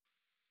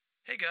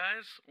Hey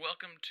guys,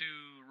 welcome to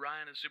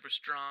Ryan is Super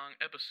Strong,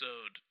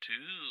 episode 2.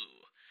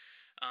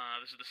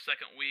 This is the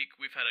second week.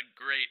 We've had a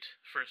great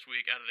first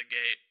week out of the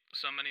gate.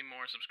 So many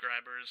more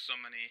subscribers, so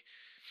many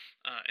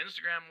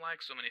Instagram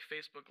likes, so many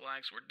Facebook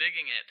likes. We're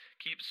digging it.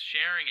 Keep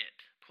sharing it,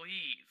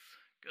 please.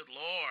 Good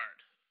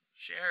Lord.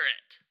 Share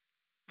it.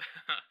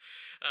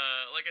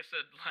 Like I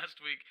said last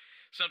week,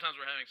 sometimes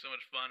we're having so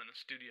much fun in the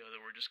studio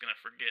that we're just going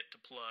to forget to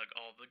plug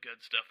all the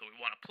good stuff that we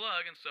want to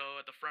plug. And so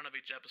at the front of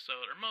each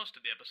episode, or most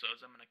of the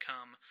episodes, I'm going to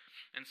come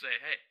and say,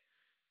 hey,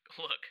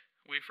 look,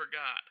 we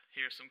forgot.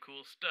 Here's some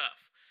cool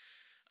stuff.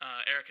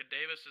 Erica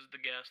Davis is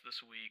the guest this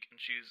week, and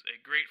she's a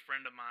great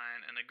friend of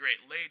mine and a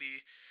great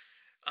lady.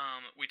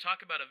 We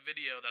talk about a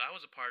video that I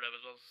was a part of,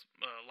 as well as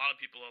a lot of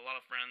people, a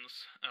lot of friends,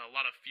 a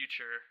lot of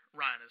future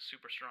Ryan is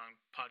Super Strong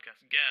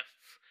podcast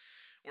guests.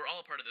 We're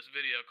all a part of this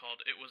video called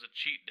It Was a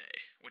Cheat Day,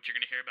 which you're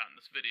going to hear about in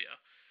this video.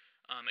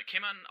 It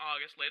came out in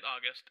August, late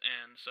August,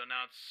 and so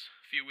now it's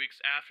a few weeks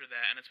after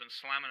that, and it's been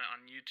slamming it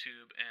on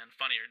YouTube and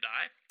Funny or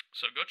Die.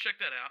 So go check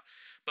that out.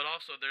 But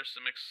also there's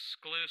some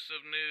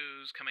exclusive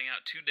news coming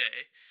out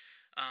today.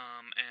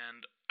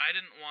 And I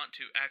didn't want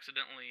to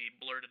accidentally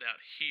blurt it out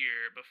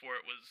here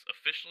before it was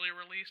officially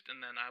released,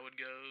 and then I would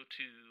go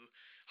to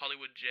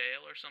Hollywood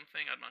jail or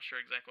something. I'm not sure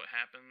exactly what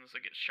happens.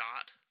 I get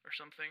shot or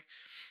something.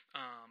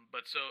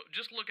 But so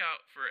just look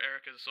out for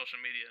Erica's social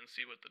media and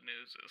see what the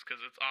news is,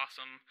 because it's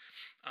awesome.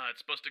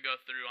 It's supposed to go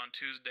through on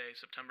Tuesday,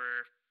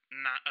 September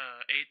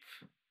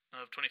 8th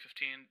of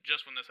 2015,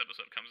 just when this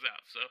episode comes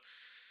out. So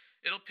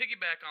it'll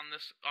piggyback on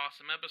this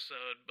awesome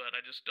episode, but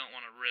I just don't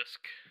want to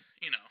risk,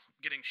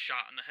 getting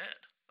shot in the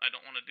head. I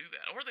don't want to do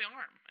that. Or the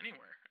arm,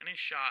 anywhere. Any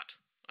shot,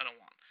 I don't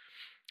want.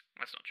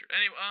 That's not true.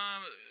 Anyway,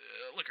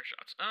 liquor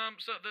shots.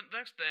 So the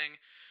next thing,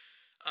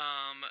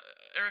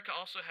 Erica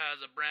also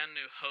has a brand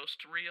new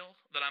host reel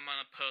that I'm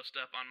going to post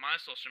up on my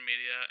social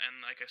media.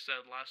 And like I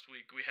said last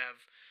week, we have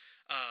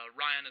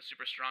Ryan is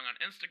Super Strong on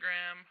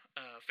Instagram,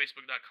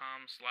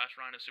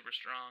 Facebook.com/Ryan is Super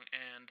Strong,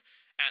 and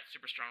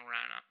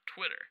 @SuperStrongRyan on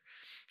Twitter.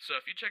 So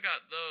if you check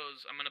out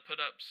those, I'm going to put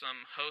up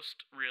some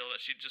host reel that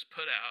she just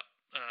put out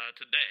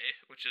today,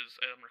 which is,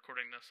 I'm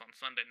recording this on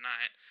Sunday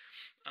night.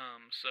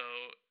 So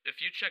if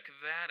you check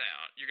that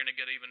out, you're going to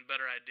get an even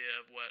better idea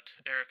of what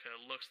Erica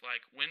looks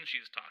like when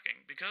she's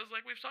talking. Because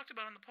like we've talked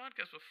about on the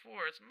podcast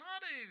before, it's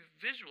not a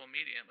visual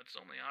medium, it's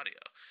only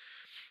audio.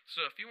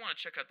 So if you want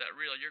to check out that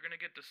reel, you're going to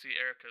get to see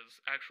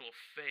Erica's actual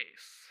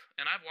face.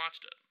 And I've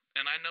watched it,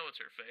 and I know it's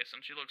her face,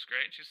 and she looks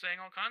great, and she's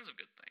saying all kinds of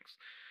good things.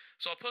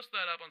 So I'll post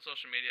that up on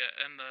social media.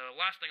 And the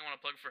last thing I want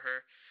to plug for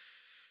her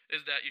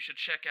is that you should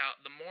check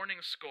out The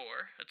Morning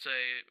Score. It's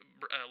a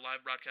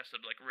live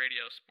broadcasted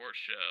radio sports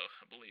show,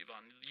 I believe,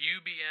 on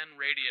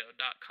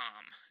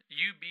ubnradio.com.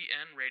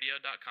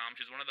 ubnradio.com.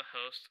 She's one of the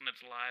hosts, and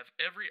it's live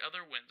every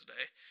other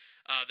Wednesday.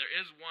 There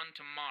is one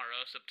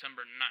tomorrow,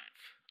 September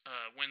 9th.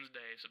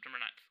 Wednesday, September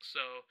 9th.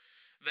 So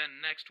then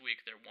next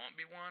week there won't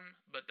be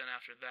one, but then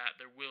after that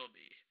there will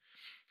be.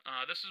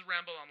 This has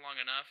rambled on long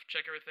enough.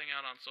 Check everything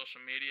out on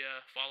social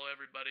media. Follow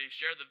everybody.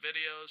 Share the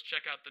videos.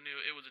 Check out the new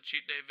It Was a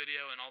Cheat Day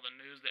video and all the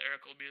news that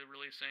Eric will be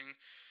releasing.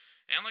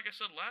 And like I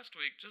said last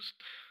week, just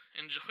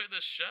enjoy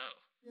this show.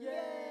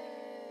 Yay!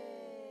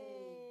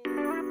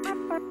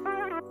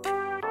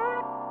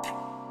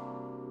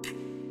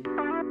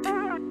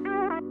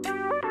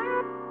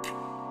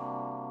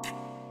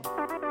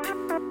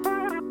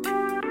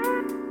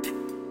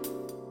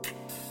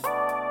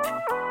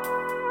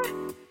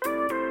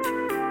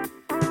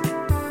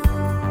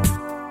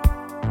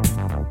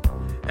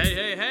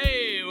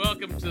 Hey,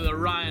 welcome to the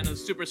Ryan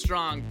is Super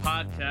Strong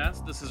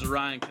podcast. This is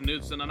Ryan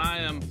Knudsen, and I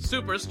am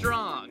super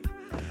strong.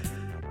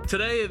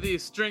 Today, the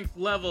strength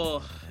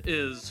level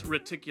is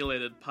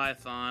reticulated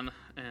python,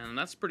 and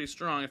that's pretty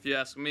strong if you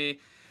ask me.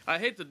 I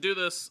hate to do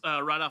this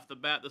right off the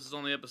bat. This is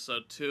only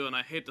episode 2, and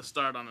I hate to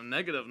start on a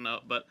negative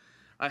note, but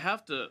I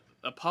have to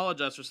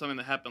apologize for something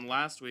that happened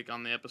last week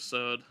on the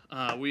episode.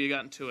 We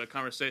got into a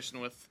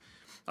conversation with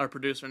our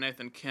producer,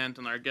 Nathan Kent,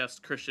 and our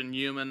guest, Christian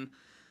Human,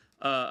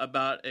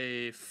 about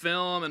a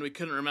film, and we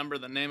couldn't remember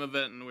the name of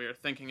it, and we were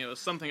thinking it was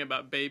something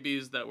about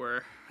babies that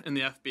were in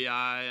the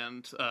FBI,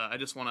 and I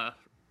just want to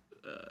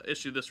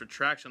issue this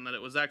retraction that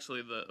it was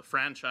actually the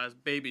franchise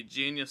Baby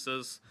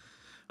Geniuses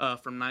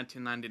from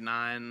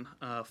 1999,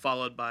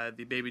 followed by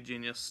the Baby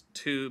Genius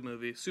 2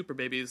 movie, Super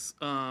Babies,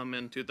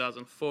 in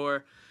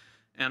 2004.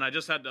 And I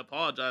just had to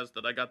apologize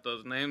that I got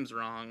those names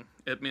wrong.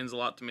 It means a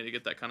lot to me to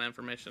get that kind of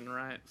information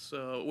right.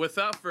 So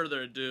without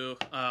further ado,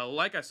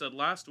 like I said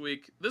last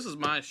week, this is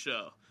my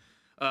show.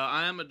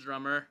 I am a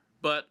drummer,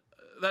 but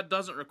that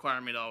doesn't require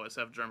me to always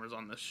have drummers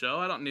on this show.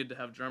 I don't need to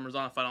have drummers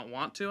on if I don't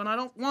want to, and I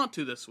don't want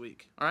to this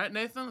week. All right,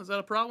 Nathan? Is that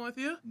a problem with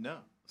you? No.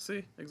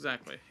 See?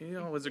 Exactly. He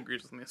always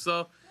agrees with me.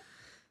 So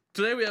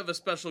today we have a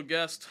special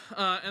guest,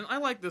 and I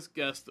like this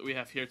guest that we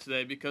have here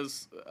today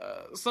because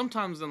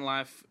sometimes in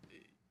life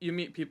you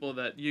meet people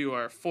that you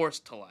are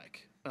forced to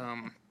like.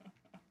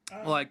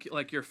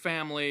 Like your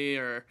family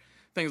or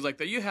things like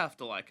that. You have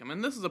to like them.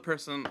 And this is a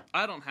person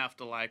I don't have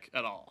to like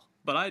at all,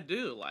 but I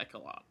do like a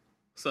lot.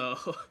 So,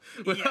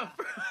 yeah,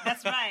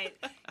 that's right.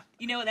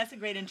 You know, that's a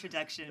great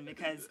introduction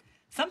because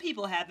some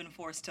people have been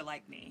forced to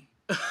like me,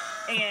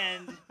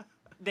 and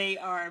they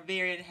are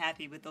very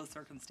unhappy with those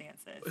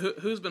circumstances.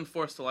 Who's been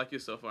forced to like you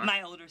so far?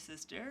 My older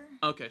sister.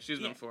 Okay, she's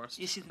been forced.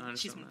 Yeah, she's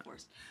been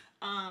forced.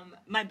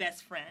 My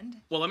best friend.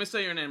 Well, let me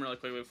say your name really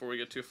quickly before we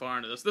get too far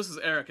into this. This is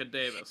Erica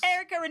Davis.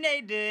 Erica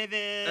Renee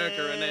Davis.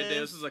 Erica Renee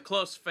Davis is a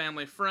close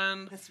family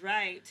friend. That's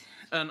right.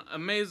 An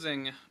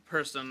amazing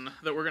person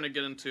that we're going to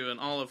get into in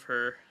all of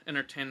her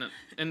entertainment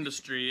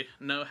industry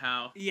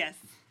know-how. Yes.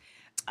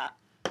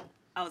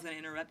 I was going to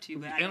interrupt you,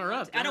 but I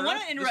don't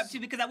want to interrupt you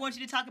because I want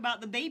you to talk about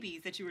the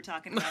babies that you were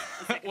talking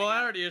about. Well, I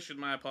already issued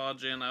my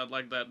apology, and I would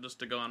like that just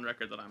to go on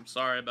record that I'm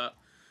sorry about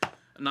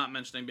not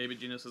mentioning baby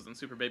geniuses and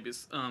super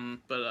babies.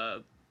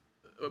 But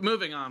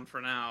moving on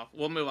for now,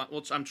 we'll move on.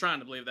 I'm trying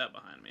to leave that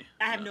behind me.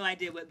 I have no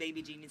idea what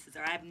baby geniuses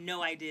are. I have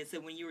no idea. So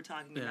when you were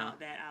talking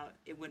about that,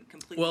 it went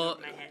completely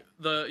over my head.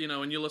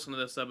 When you listen to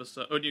this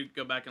episode, when you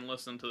go back and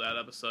listen to that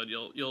episode,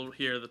 you'll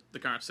hear the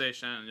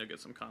conversation and you'll get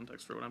some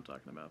context for what I'm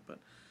talking about. But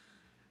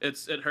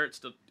it hurts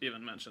to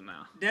even mention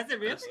now. Does it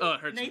really? Oh, it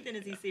hurts. Nathan,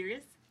 is he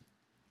serious?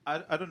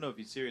 I don't know if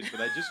he's serious,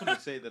 but I just want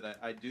to say that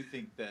I do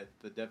think that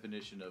the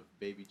definition of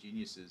baby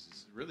geniuses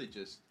is really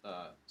just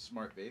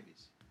smart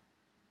babies.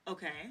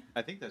 Okay.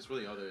 I think that's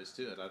really all there is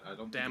to it. I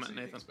don't think it's anything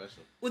Nathan.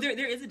 special. Well,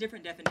 there is a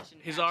different definition.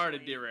 He's already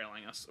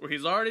derailing us.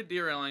 He's already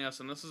derailing us,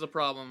 and this is a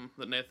problem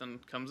that Nathan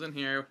comes in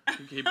here.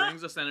 He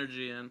brings this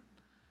energy in.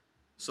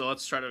 So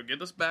let's try to get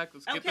this back.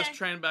 Let's get this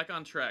train back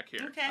on track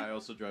here. Okay. I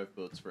also drive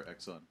boats for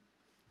Exxon.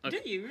 Okay.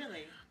 Do you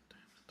really?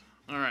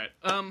 All right.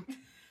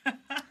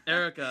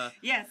 Erica.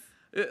 Yes.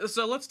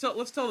 So let's tell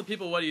the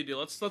people what do you do.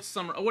 Let's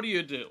summarize. What do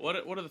you do? What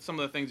are some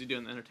of the things you do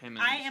in the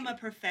entertainment industry? I am a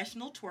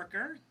professional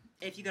twerker.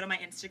 If you go to my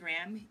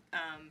Instagram,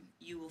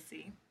 you will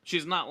see.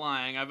 She's not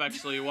lying. I've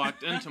actually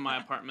walked into my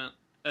apartment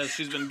as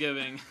she's been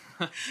giving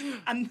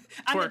I'm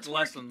twerk the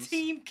lessons.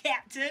 Team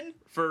captain.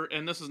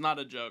 And this is not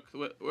a joke.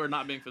 We're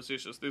not being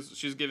facetious.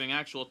 She's giving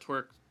actual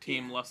twerk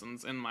team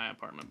lessons in my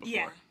apartment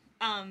before.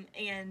 Yeah.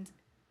 And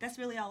that's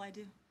really all I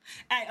do.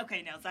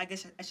 So I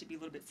guess I should be a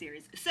little bit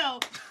serious.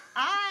 So,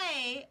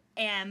 I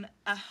am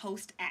a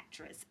host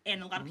actress,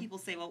 and a lot of people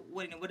say, well,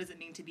 what does it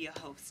mean to be a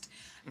host?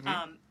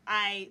 Mm-hmm.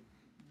 I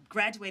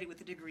graduated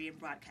with a degree in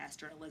broadcast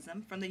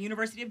journalism from the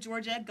University of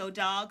Georgia. Go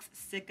Dogs,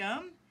 sick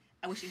 'em.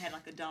 I wish you had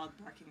like a dog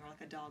barking or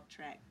like a dog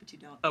track, but you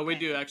don't. Oh, we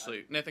do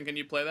actually. Nathan, can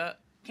you play that?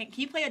 Can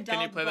you play a dog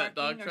Can you play that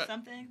barking dog or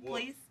something, Woof,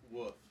 please?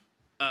 Woof.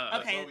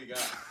 Okay. That's all we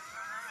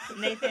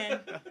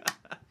got.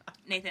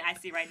 Nathan, I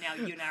see right now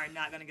you and I are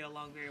not going to get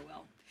along very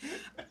well.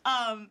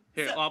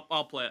 Here,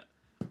 I'll play it.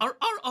 Oh,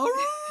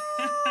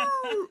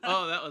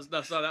 that was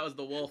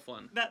the wolf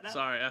one.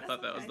 Sorry, I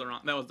thought that was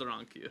the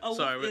wrong cue. Oh,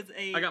 Sorry,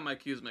 I got my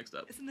cues mixed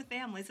up. It's in the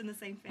family. It's in the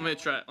same family.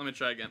 Let me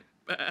try again.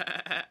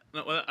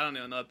 No, I don't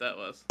even know what that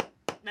was.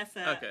 That's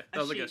okay. That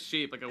was like a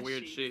sheep, like a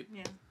weird sheep.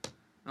 Yeah.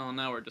 Oh,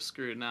 now we're just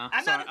screwed now.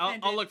 I'm Sorry, not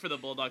I'll look for the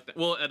bulldog thing.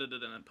 We'll edit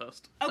it in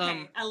post.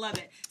 Okay, I love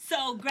it.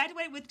 So,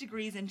 graduated with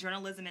degrees in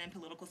journalism and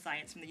political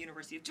science from the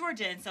University of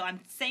Georgia. And so I'm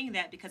saying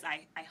that because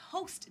I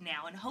host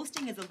now. And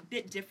hosting is a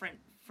bit different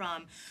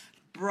from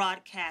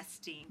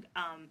broadcasting.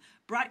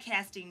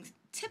 Broadcasting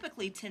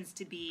typically tends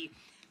to be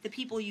the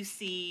people you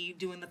see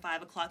doing the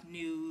 5 o'clock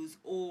news,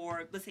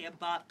 or let's say a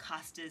Bob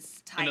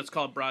Costas type. And it's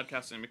called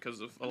broadcasting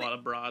because of a lot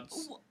of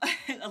broads.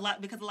 a lot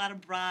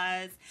of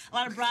broads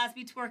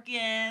be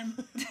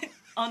twerking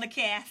on the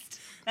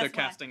cast. They're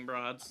casting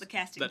broads. The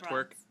casting that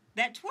broads.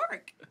 That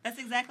twerk. That's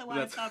exactly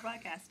why it's called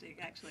broadcasting,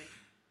 actually.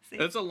 See?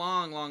 It's a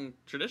long, long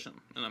tradition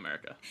in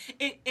America.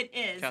 It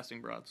is.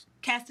 Casting broads.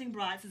 Casting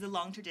broads is a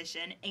long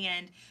tradition,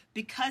 and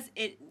because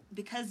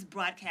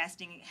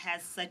broadcasting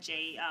has such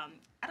a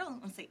I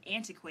don't want to say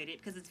antiquated,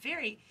 because it's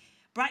very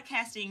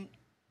broadcasting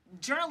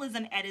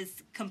journalism at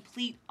its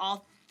complete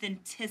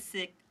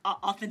authentic.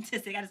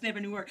 I just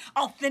never knew the word.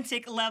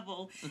 Authentic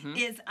level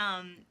is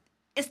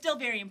still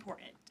very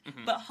important,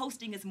 but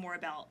hosting is more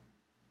about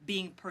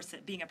being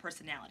a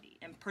personality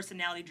and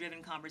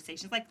personality-driven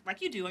conversations,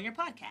 like you do on your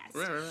podcast.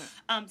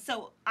 Right.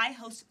 So I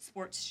host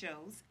sports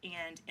shows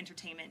and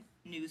entertainment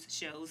news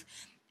shows.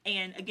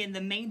 And again, the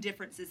main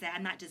difference is that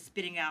I'm not just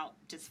spitting out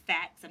just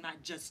facts. I'm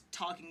not just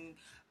talking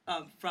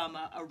from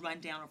a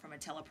rundown or from a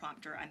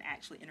teleprompter. I'm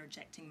actually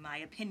interjecting my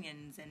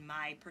opinions and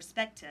my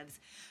perspectives.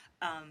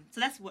 So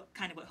that's what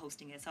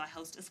hosting is. So I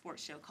host a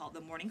sports show called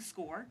The Morning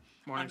Score.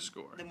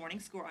 The Morning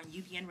Score on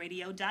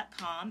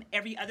UBNradio.com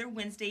every other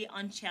Wednesday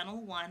on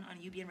Channel 1 on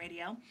UBN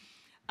Radio.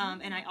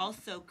 And I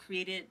also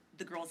created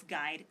the Girls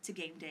Guide to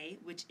Game Day,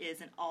 which is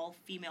an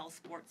all-female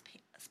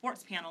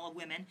sports panel of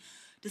women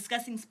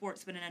discussing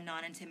sports, but in a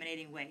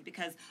non-intimidating way.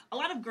 Because a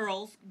lot of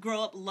girls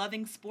grow up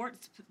loving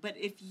sports, but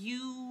if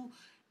you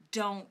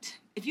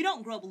if you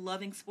don't grow up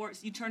loving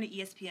sports, you turn to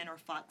ESPN or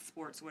Fox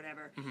Sports or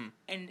whatever,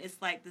 and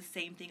it's like the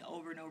same thing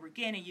over and over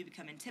again, and you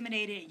become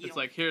intimidated. And it's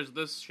like, here's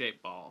this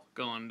shaped ball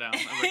going down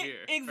over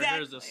here. Exactly. Or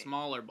here's this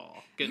smaller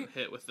ball getting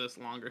hit with this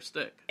longer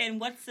stick. And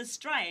what's a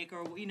strike,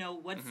 or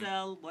what's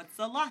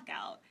a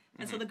lockout?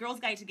 And so the Girls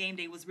Guide to Game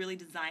Day was really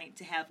designed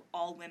to have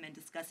all women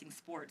discussing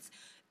sports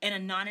in a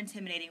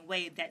non-intimidating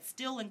way that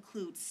still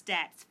includes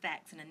stats,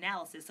 facts, and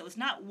analysis. So it's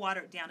not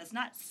watered down. It's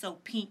not so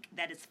pink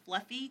that it's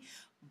fluffy,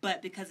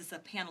 but because it's a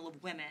panel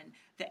of women,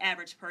 the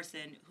average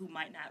person who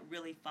might not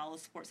really follow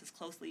sports as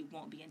closely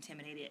won't be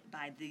intimidated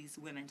by these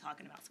women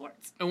talking about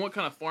sports. And what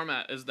kind of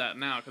format is that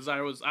now? Because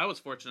I was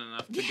fortunate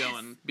enough to go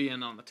and be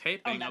in on the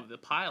taping of the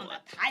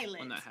pilot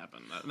when that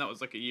happened. That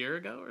was like a year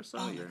ago or so.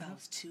 Oh, that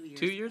was 2 years.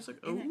 2 years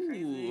ago.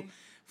 Ooh,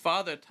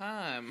 Father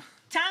Time.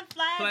 Time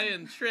flies.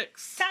 Playing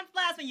tricks. Time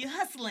flies when you're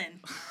hustling.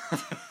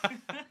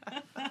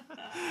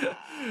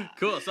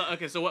 Cool.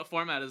 So what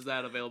format is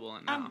that available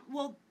in now?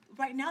 Well,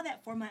 right now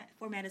that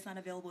format is not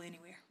available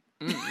anywhere.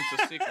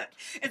 It's a secret.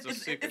 It's a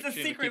secret. It's a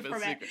secret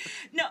format.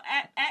 No,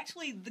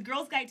 actually, the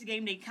Girls Guide to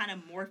Game Day kind of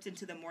morphed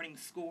into the morning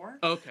score.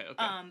 Okay.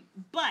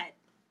 But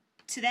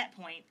to that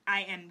point,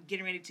 I am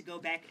getting ready to go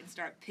back and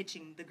start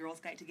pitching the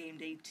Girls Guide to Game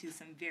Day to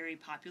some very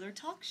popular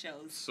talk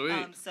shows.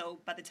 Sweet. So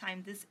by the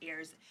time this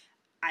airs,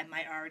 I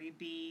might already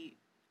be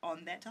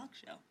on that talk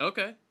show.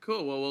 Okay,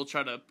 cool. Well, we'll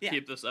try to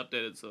keep this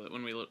updated so that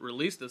when we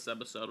release this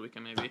episode, we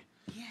can maybe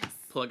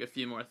plug a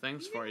few more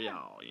things for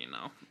y'all,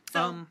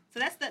 So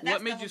that's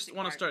what made you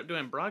want to start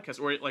doing broadcasts?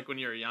 Or like when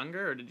you were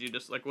younger, or did you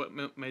just like what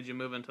made you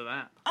move into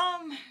that?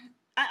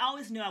 I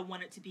always knew I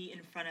wanted to be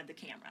in front of the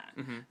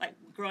camera. Like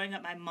growing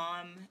up, my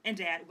mom and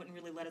dad wouldn't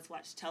really let us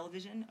watch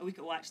television. We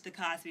could watch The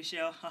Cosby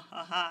Show. Ha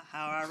ha ha!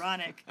 How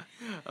ironic.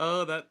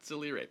 Oh, that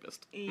silly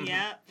rapist.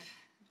 Yep.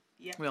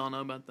 We all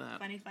know about that.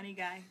 Funny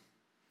guy.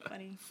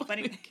 Funny. All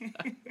right,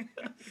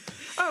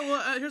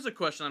 well, here's a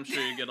question I'm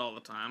sure you get all the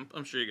time.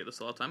 I'm sure you get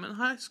this all the time.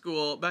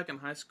 Back in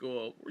high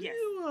school, were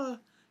you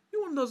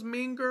one of those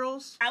mean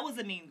girls? I was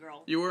a mean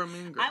girl. You were a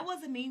mean girl. I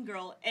was a mean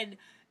girl, and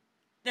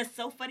that's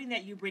so funny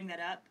that you bring that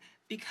up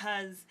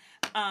because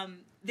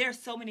there's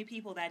so many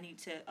people that I need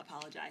to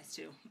apologize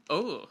to.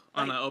 Oh,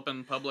 on an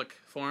open public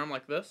forum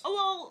like this?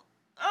 Oh,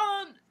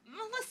 well,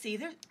 let's see.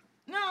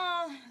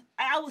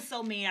 I was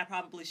so mean. I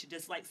probably should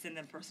just send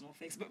them personal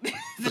Facebook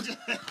messages.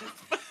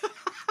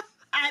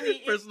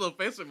 Personal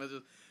Facebook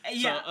messages.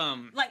 Yeah. So,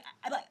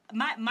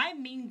 my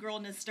mean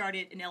girlness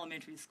started in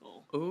elementary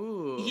school.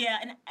 Ooh. Yeah,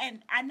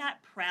 and I'm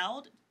not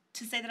proud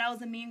to say that I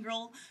was a mean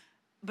girl,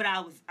 but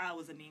I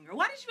was a mean girl.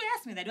 Why did you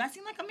ask me that? Do I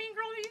seem like a mean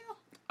girl to you?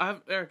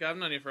 Erica, I've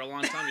known you for a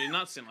long time. You do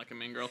not seem like a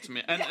mean girl to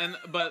me.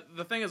 But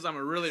the thing is, I'm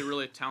a really,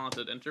 really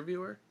talented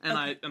interviewer,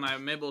 and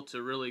I'm able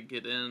to really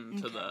get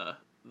into the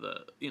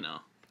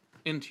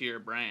into your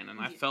brain, and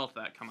I felt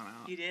that coming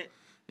out. You did?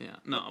 Yeah.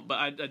 No, but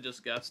I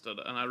just guessed it,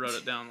 and I wrote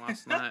it down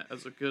last night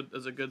as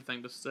a good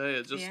thing to say.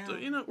 It's just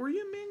were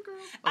you a mean girl?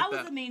 I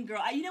was a mean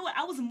girl. You know what?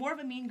 I was more of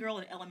a mean girl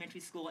in elementary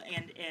school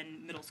and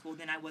in middle school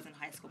than I was in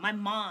high school. My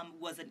mom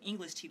was an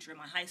English teacher in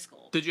my high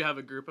school. Did you have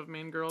a group of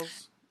mean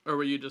girls? Or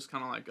were you just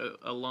kind of like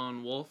a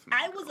lone wolf?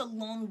 I was a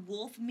lone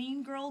wolf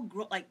mean girl,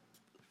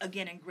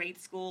 again, in grade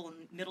school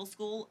and middle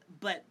school.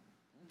 But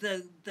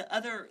the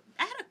other,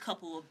 I had a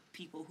couple of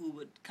people who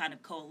would kind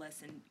of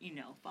coalesce and,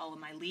 follow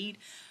my lead.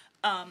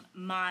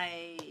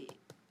 My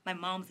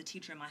mom's a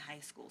teacher in my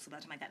high school, so by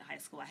the time I got to high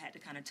school, I had to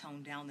kind of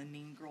tone down the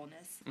mean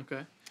girlness.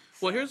 Okay.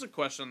 Well, here's a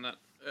question that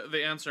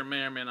the answer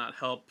may or may not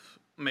help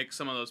make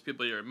some of those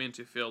people you're mean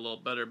to feel a little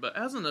better. But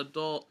as an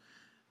adult,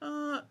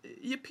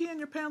 you pee in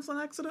your pants on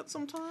accident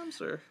sometimes,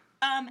 or?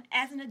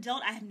 As an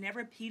adult, I have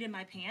never peed in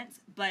my pants,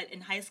 but in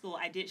high school,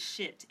 I did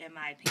shit in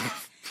my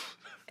pants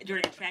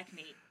during a track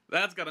meet.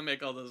 That's got to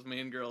make all those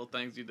mean girl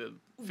things you did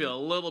feel a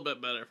little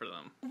bit better for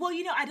them. Well,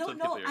 I don't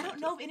know. I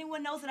don't know if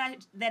anyone knows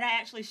that I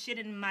actually shit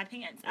in my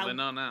pants. Well, they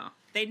know now.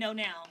 They know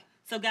now.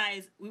 So,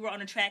 guys, we were on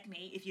a track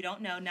meet. If you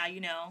don't know, now you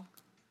know.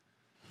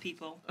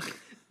 People.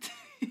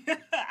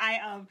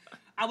 I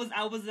was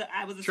a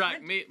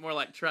track meet, more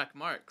like track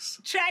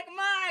marks. Track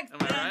marks.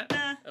 Am I right?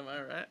 Am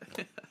I right?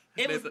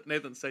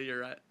 Nathan, say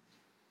you're right.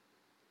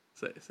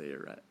 Say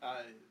you're right.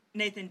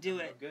 Nathan, do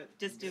it. Good.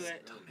 Just do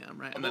it. Tell me I'm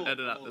right, and then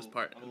edit out this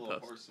part in post. A little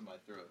horse in my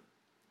throat.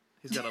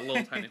 He's got a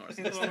little tiny horse.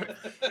 Got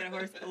a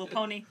horse, a little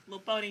pony.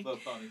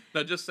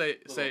 No, just say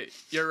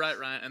you're right,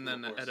 Ryan, and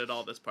then edit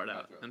all this part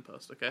out in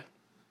post. Okay?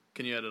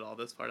 Can you edit all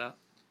this part out?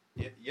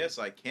 Yes,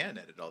 I can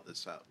edit all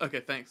this out.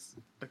 Okay, thanks.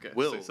 Okay.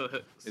 Will is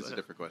a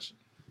different question.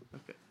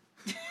 Okay.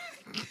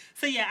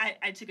 So yeah,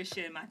 I took a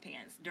shit in my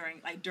pants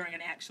during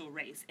an actual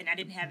race, and I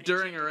didn't have any.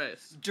 During a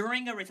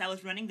race, I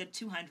was running the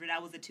 200. I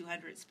was a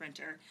 200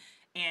 sprinter,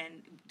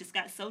 and just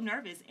got so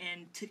nervous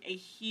and took a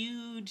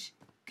huge.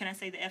 Can I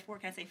say the F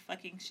word? Can I say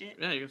fucking shit?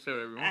 Yeah, you can say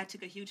whatever you want. I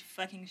took a huge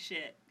fucking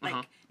shit.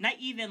 Not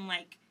even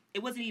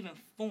it wasn't even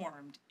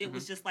formed. It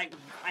was just I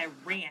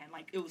ran.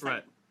 It was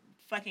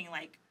fucking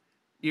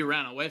You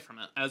ran away from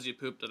it as you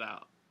pooped it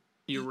out.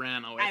 You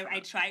ran away from it. I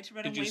tried to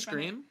run away from it. Did you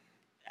scream?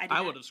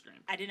 I would have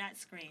screamed. I did not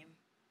scream,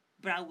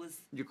 but I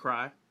was... You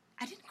cry?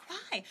 I didn't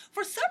cry.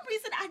 For some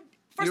reason,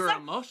 You were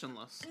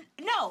emotionless.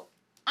 No,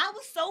 I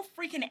was so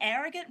freaking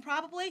arrogant,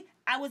 probably,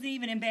 I wasn't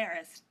even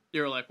embarrassed.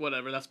 You were like,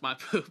 whatever, that's my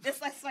poop.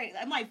 It's like,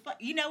 I'm like, fuck,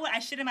 you know what? I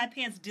shit in my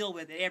pants, deal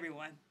with it,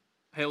 everyone.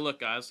 Hey, look,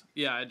 guys.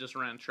 Yeah, I just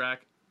ran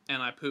track,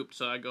 and I pooped,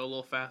 so I go a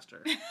little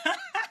faster.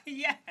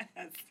 Yes.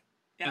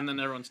 Yeah. And then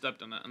everyone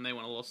stepped in it, and they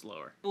went a little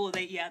slower. Well,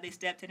 they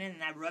stepped it in,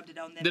 and I rubbed it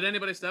on them. Did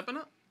anybody step in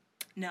it?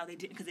 No, they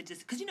didn't,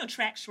 because you know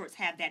track shorts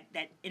have that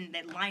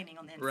lining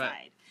on the inside.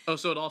 Right. Oh,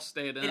 so it all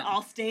stayed in. It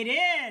all stayed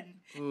in.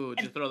 Ooh,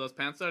 did you throw those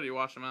pants out, or you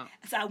wash them out?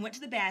 So I went to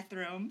the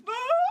bathroom,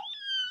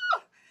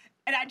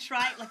 and I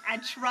tried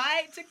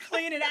to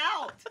clean it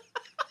out.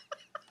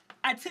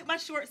 I took my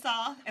shorts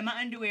off and my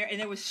underwear, and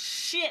there was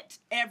shit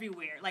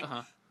everywhere. Like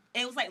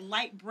it was like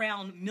light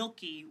brown,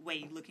 Milky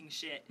Way looking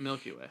shit.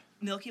 Milky Way.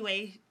 Milky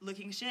Way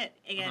looking shit,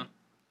 and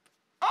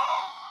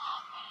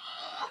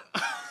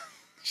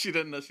She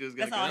didn't know she was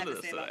going to go into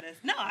this today. About this.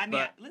 No, I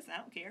mean, listen, I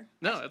don't care.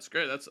 No, it's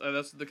great.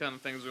 That's the kind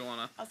of things we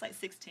want to. I was like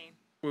 16.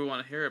 We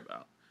want to hear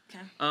about. Okay.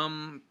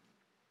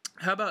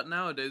 How about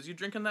nowadays? You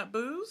drinking that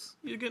booze?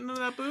 You getting into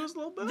that booze a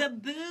little bit? The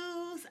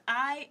booze,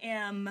 I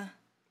am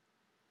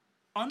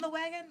on the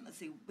wagon. Let's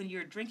see. When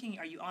you're drinking,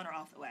 are you on or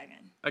off the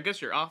wagon? I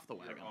guess you're off the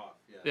wagon. You're off,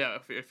 yeah.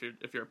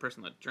 If you're a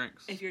person that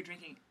drinks. If you're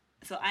drinking,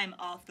 so I'm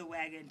off the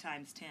wagon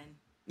times 10.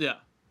 Yeah.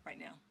 Right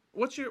now.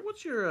 What's your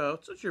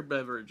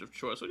beverage of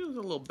choice? What is a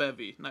little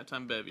bevy,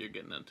 nighttime bevy you're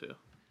getting into?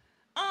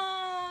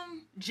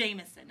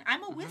 Jameson.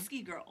 I'm a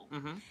whiskey girl,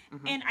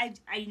 and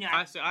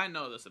I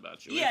know this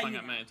about you. We've hung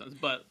out many times,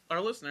 but our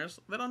listeners,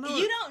 they don't know.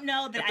 You don't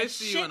know that I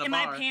shit in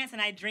my pants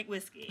and I drink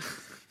whiskey.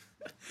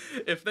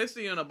 If they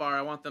see you in a bar,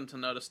 I want them to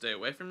know to stay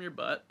away from your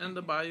butt and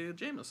to buy you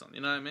Jameson. You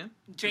know what I mean?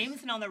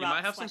 Jameson on the rocks. You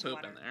might have some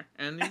poop in there,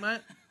 and you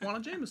might want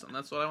a Jameson.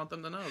 That's what I want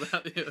them to know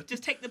about you.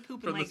 Just take the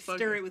poop and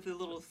stir it with a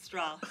little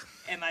straw.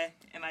 Am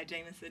I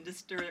Jameson? Just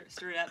stir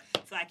it up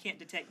so I can't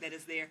detect that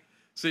it's there.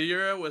 So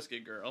you're a whiskey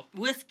girl.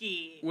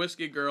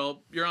 Whiskey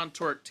girl. You're on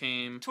Torque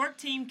Team. Torque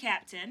Team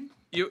captain.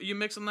 You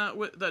mixing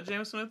that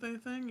Jameson with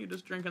anything? You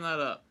just drinking that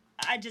up?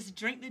 I just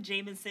drink the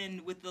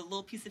Jameson with the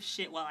little piece of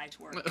shit while I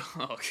twerk.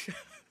 Okay.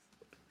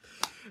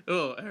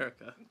 Oh,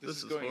 Erica, this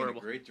is going horrible. In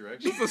a great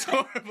direction. This is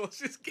horrible.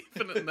 She's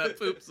keeping it in that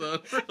poop zone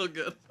real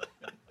good.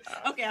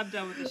 Okay, I'm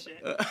done with this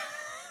shit.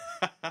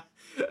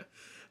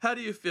 How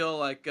do you feel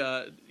like,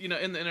 in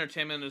the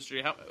entertainment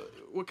industry,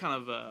 what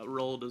kind of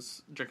role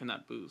does drinking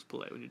that booze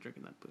play when you're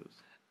drinking that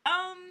booze?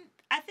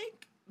 I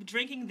think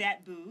drinking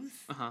that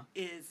booze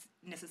is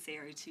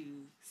necessary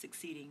to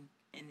succeeding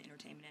in the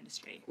entertainment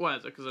industry. Why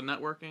is it? Because of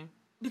networking?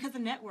 Because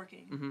of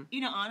networking.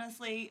 Mm-hmm.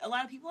 Honestly, a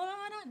lot of people,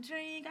 I don't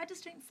drink, I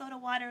just drink soda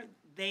water.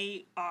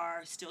 They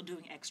are still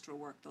doing extra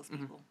work, those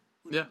people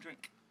who don't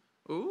drink.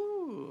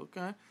 Ooh,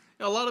 okay.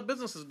 Yeah, a lot of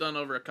business is done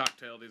over a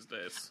cocktail these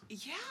days.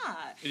 Yeah.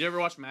 Did you ever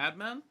watch Mad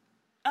Men?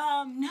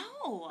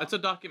 No. It's a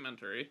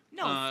documentary.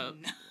 No,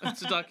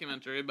 it's a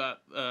documentary about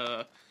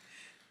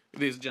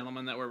these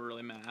gentlemen that were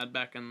really mad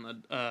back in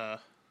the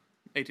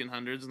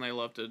 1800s, and they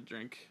loved to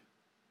drink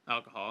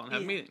alcohol and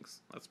have meetings.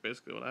 That's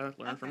basically what I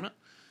learned from it.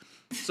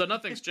 So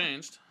nothing's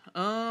changed.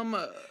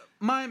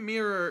 My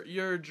mirror,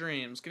 your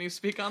dreams. Can you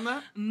speak on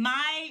that?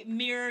 My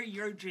mirror,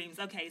 your dreams.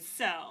 Okay,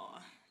 so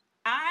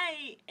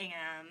I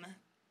am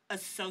a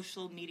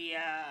social media,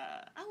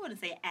 I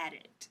wouldn't say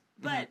addict,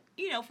 but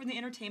for the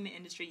entertainment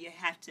industry, you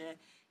have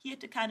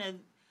to kind of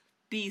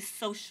be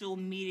social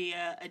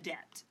media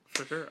adept.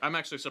 For sure. I'm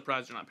actually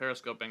surprised you're not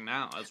periscoping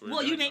now.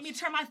 You made me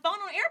turn my phone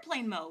on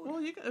airplane mode. Well,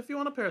 if you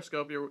want to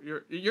periscope,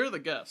 you're the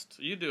guest.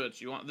 You do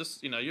what you want.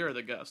 You're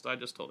the guest. I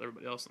just told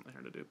everybody else in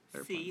there to do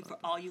airplane mode. For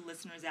all you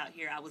listeners out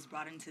here, I was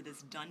brought into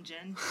this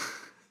dungeon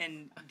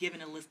and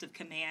given a list of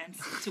commands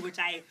to which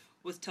I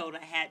was told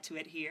I had to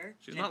adhere.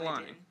 She's not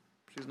lying.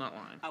 She's not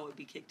lying. I would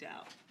be kicked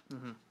out.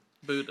 Mm-hmm.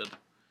 Booted.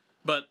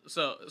 But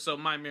so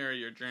my mirror,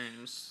 your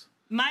dreams.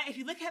 If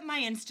you look at my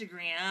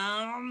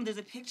Instagram, there's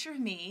a picture of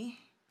me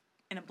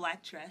in a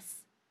black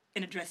dress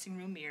in a dressing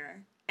room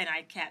mirror, and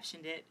I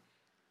captioned it,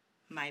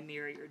 "My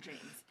mirror, your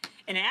dreams."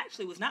 And it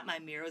actually was not my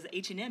mirror; it was an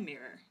H&M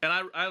mirror.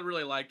 And I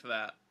really liked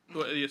that.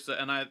 What you said,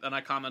 and I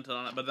commented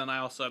on it, but then I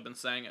also have been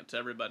saying it to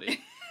everybody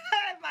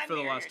for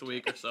the last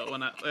week or so.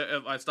 When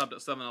I stopped at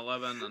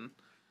 7-Eleven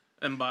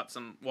and bought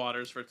some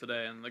waters for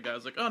today, and the guy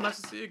was like, "Oh,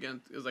 nice to see you again,"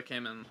 because I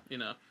came in,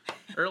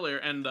 earlier,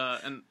 and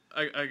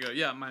I go,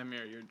 "Yeah, my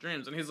mirror, your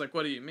dreams," and he's like,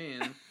 "What do you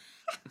mean?"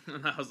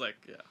 And I was like,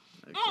 "Yeah,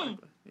 exactly,"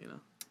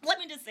 Let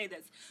me just say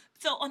this.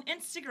 So on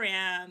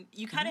Instagram,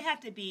 you kind of have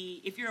to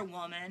be, if you're a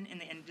woman in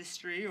the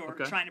industry or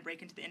trying to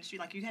break into the industry,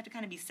 you have to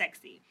kind of be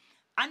sexy.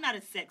 I'm not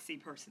a sexy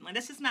person.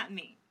 That's just not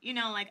me.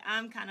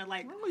 I'm kind of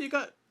like... Well, you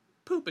got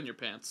poop in your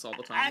pants all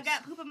the time. I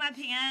got poop in my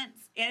pants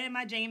and in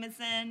my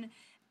Jameson,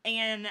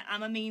 and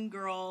I'm a mean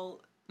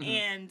girl,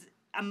 and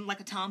I'm like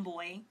a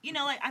tomboy.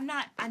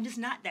 I'm just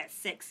not that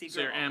sexy girl.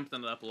 So you're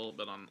amping it up a little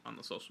bit on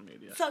the social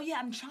media. So yeah,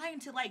 I'm trying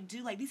to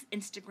do these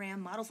Instagram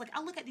models.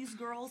 I look at these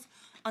girls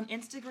on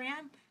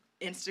Instagram.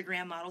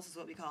 Instagram models is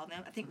what we call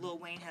them. I think Lil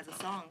Wayne has a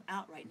song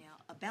out right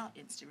now about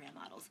Instagram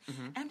models.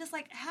 And I'm just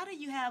like, how do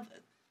you have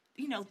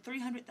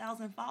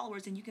 300,000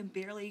 followers and you can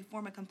barely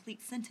form a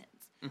complete sentence.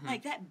 Mm-hmm.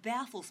 Like, that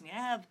baffles me. I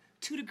have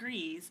 2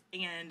 degrees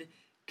and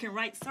can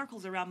write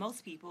circles around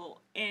most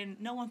people, and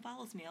no one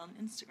follows me on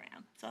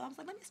Instagram. So I was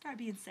like, let me start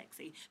being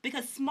sexy.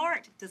 Because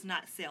smart does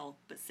not sell,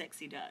 but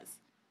sexy does.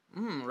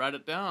 Write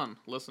it down.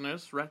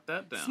 Listeners, write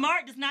that down.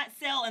 Smart does not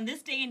sell in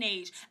this day and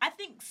age. I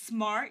think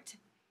smart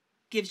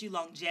gives you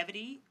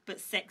longevity, but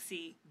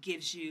sexy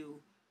gives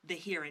you the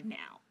here and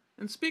now.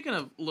 And speaking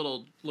of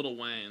Lil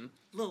Wayne.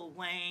 Lil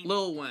Wayne.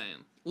 Lil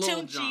Wayne.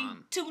 Lil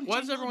Jon. Tunchi, Why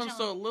is Lil everyone Jon.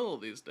 so little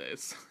these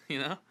days? You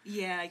know?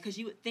 Yeah, because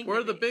you would think... Where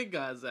are that the big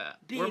guys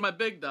at? Big- Where are my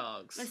big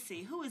dogs? Let's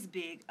see, who is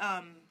big?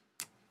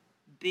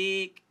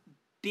 Big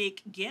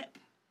Gip.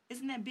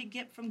 Isn't that Big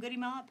Gip from Goody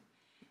Mob?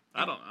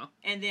 I don't know.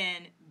 And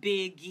then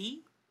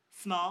Biggie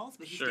Smalls,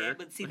 but he's Sure. dead.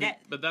 But see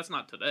that... But that's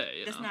not today,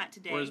 you That's know? not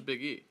today. Where's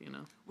Big E, you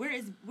know? Where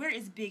is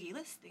Biggie?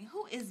 Let's think.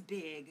 Who is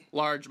Big?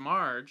 Large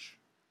Marge.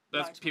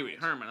 That's Large Pee Wee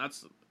Marge. Herman.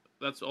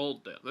 That's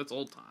old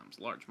times.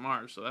 Large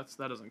Marge, so that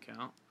doesn't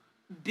count.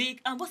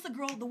 Big... what's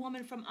the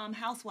woman from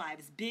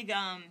Housewives? Big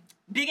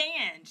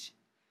Ange.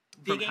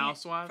 From Ange-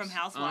 Housewives? From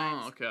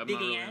Housewives. Oh, okay. I'm Big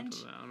not really Ange.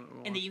 into that. I don't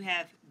know And then why. you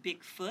have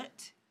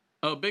Bigfoot.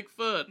 Oh,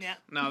 Bigfoot. Yeah.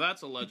 Now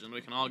that's a legend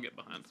we can all get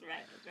behind. That's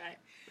right.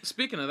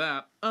 Speaking of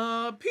that,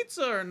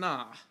 pizza or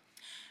nah?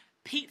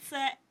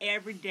 Pizza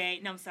every day.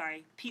 No, I'm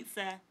sorry.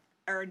 Pizza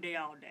every day,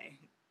 all day.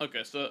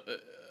 Okay, so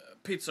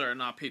pizza or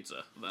not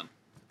pizza then?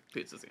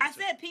 Pizza's the I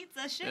answer. said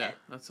pizza. Shit. Yeah,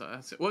 that's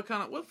it.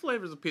 What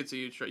flavors of pizza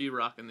you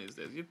rocking these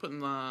days? You putting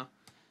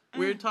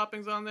weird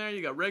toppings on there?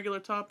 You got regular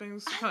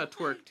toppings? What kind of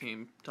twerk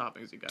team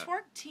toppings you got?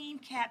 Twerk Team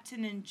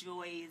Captain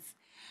enjoys.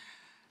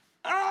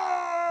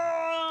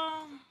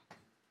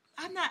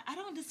 I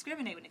don't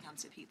discriminate when it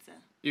comes to pizza.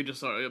 You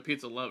just are a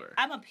pizza lover.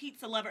 I'm a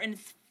pizza lover, and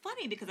it's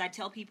funny because I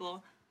tell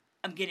people,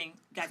 I'm getting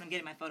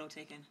my photo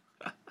taken.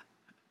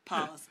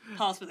 Pause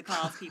for the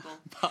cause, people.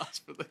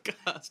 Pause for the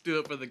cause. Do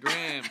it for the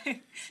gram.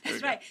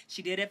 That's right.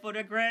 She did it for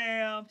the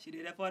gram. She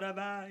did it for the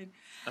vine.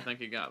 I think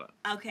you got it.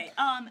 Okay.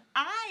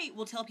 I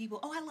will tell people,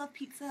 I love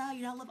pizza. I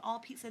love all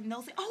pizza, and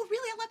they'll say, oh,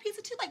 really? I love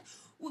pizza too. Like,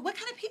 what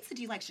kind of pizza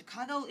do you like?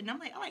 Chicago? And I'm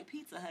like, I like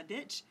Pizza Hut,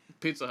 bitch.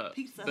 Pizza Hut.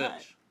 Pizza bitch.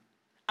 Hut.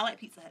 I like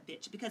Pizza Hut,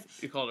 bitch, because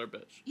You called her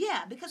bitch.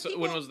 yeah, because So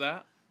people, when was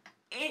that?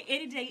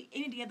 any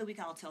day of the week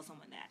I'll tell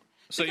someone that.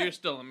 So Because you're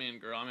still a mean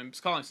girl. I mean,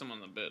 just calling someone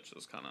a bitch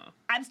is kind of...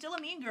 I'm still a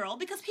mean girl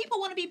because people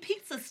want to be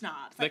pizza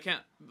snobs. They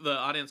can't... The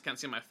audience can't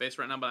see my face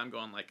right now, but I'm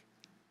going like...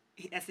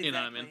 That's exactly. You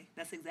know what I mean?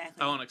 That's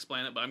exactly. I won't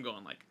explain it, but I'm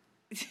going like...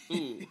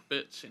 Ooh,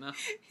 bitch, you know?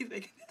 He's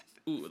like,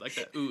 Ooh, like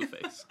that ooh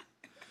face.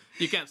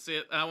 You can't see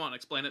it. I won't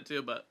explain it to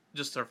you, but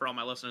just so for all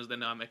my listeners, they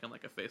know I'm making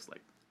like a face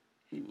like...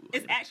 Ooh.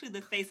 it's actually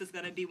the face that's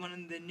going to be one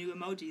of the new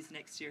emojis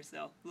next year,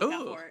 so look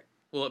out Ooh. for it.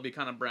 Will it be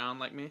kind of brown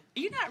like me?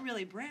 You're not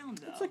really brown,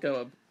 though. It's like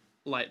a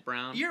light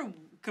brown. You're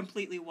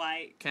completely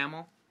white.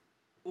 Camel?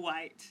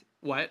 White.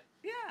 White?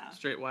 Yeah.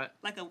 Straight white?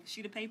 Like a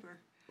sheet of paper.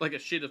 Like a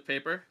sheet of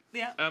paper?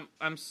 Yeah.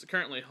 I'm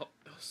currently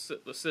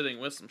sitting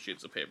with some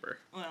sheets of paper.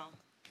 Well,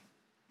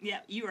 yeah,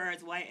 you are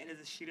as white as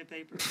a sheet of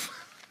paper.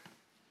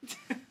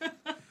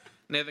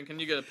 Nathan, can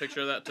you get a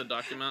picture of that to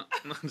document?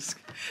 No,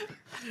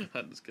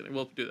 I'm just kidding.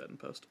 We'll do that in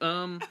post.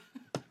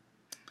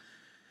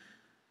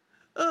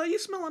 You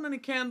smelling any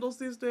candles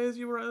these days?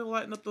 You were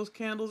lighting up those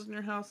candles in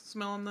your house,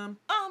 smelling them?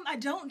 I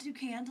don't do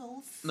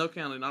candles. No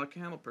candle, not a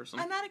candle person.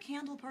 I'm not a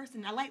candle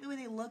person. I like the way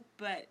they look,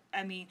 but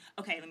I mean,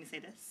 okay, let me say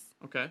this.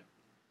 Okay.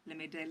 Let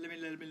me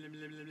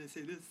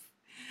say this.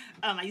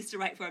 I used to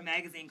write for a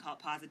magazine called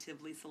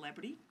Positively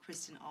Celebrity.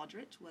 Kristen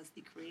Aldrich was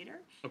the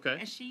creator. Okay.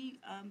 And she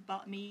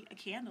bought me a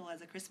candle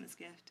as a Christmas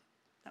gift.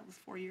 That was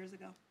 4 years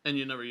ago. And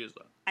you never used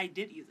that? I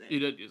did use it. You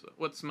did use it.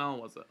 What smell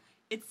was it?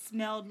 It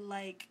smelled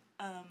like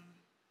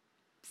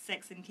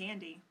sex and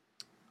candy.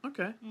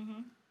 Okay.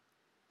 Mm-hmm.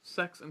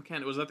 Sex and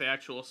candy. Was that the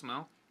actual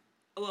smell?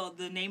 Well,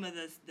 the name of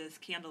this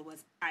candle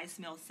was I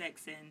Smell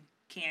Sex and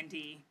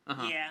Candy.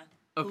 Uh-huh. Yeah.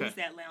 Okay. Who's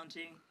that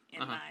lounging in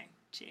my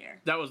chair?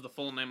 That was the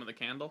full name of the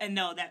candle? And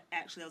no, that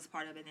actually was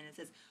part of it. And it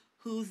says,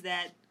 who's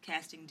that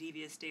casting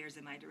devious stares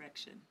in my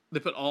direction? They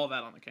put all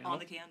that on the candle? On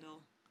the candle.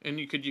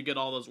 And could you get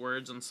all those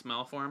words and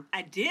smell for them?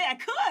 I did. I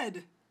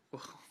could.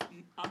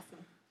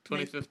 Awesome.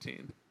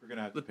 2015. We're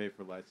gonna have to pay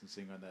for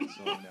licensing on that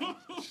song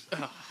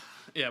now.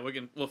 Yeah,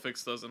 we'll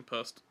fix those in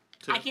post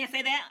too. I can't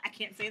say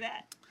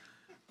that.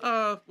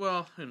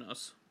 Well, who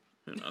knows?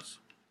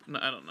 No,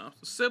 I don't know.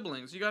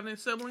 Siblings. You got any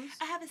siblings?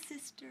 I have a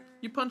sister.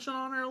 You punching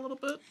on her a little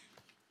bit?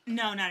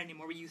 No, not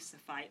anymore. We used to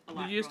fight a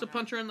lot. You used to growing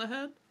punch her in the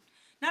head? up.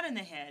 Not in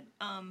the head.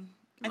 I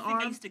think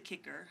arm? I used to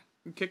kick her.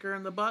 You kick her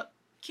in the butt?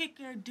 Kick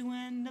her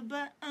doing the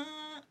butt.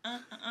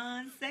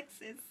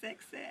 Sexy.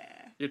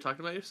 You're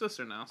talking about your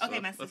sister now. So Okay,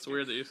 my That's sister.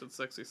 weird that you said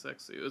sexy.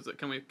 Is it?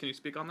 Can you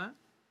speak on that?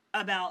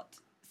 About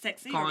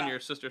sexy. or Calling about, your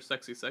sister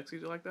sexy? Do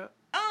you like that?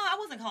 I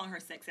wasn't calling her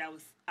sexy. I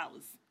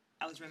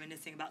was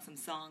reminiscing about some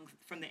songs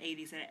from the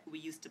 80s that we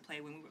used to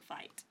play when we would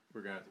fight.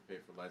 We're gonna have to pay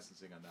for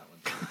licensing on that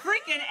one.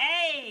 Freaking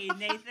A,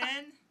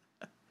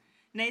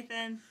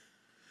 Nathan.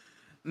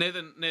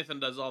 Nathan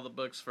does all the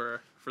books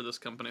for this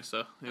company,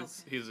 so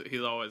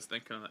he's always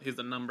thinking of that. He's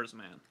the numbers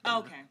man.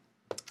 Okay.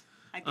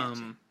 I get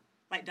you.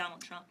 Like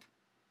Donald Trump.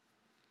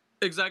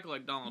 Exactly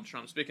like Donald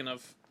Trump. Speaking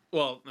of,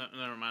 well,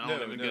 never mind. I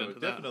won't even get into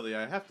definitely.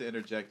 I have to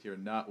interject here.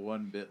 Not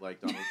one bit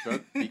like Donald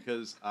Trump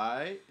because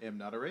I am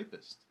not a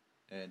rapist,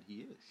 and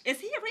he is. Is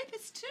he a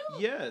rapist too?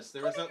 Yes,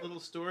 there was that little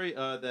story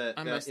that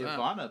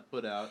Ivana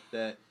put out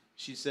that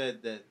she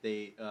said that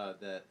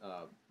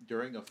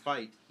during a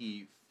fight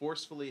he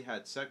forcefully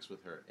had sex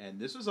with her, and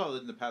this was all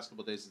in the past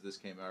couple of days that this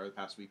came out, or the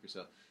past week or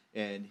so.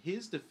 And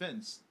his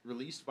defense,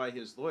 released by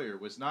his lawyer,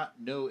 was not,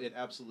 no, it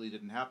absolutely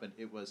didn't happen.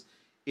 It was,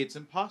 it's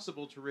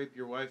impossible to rape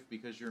your wife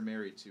because you're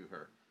married to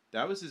her.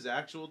 That was his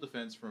actual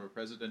defense from a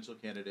presidential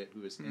candidate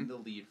who is in the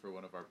lead for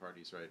one of our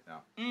parties right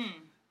now.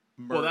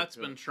 Well, that's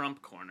been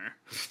Trump corner.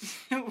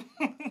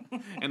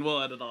 And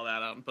we'll edit all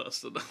that out and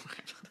post it.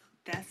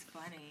 That's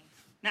funny.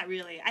 Not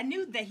really. I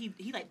knew that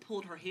he like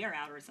pulled her hair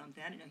out or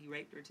something. I didn't know he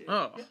raped her too.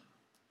 Oh.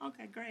 Yeah.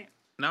 Okay, great.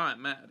 Now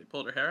I'm mad. He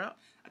pulled her hair out?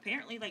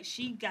 Apparently, like,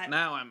 she got...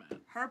 Now I'm mad.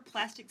 Her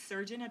plastic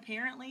surgeon,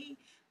 apparently,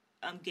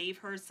 gave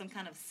her some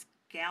kind of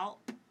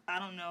scalp. I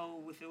don't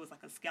know if it was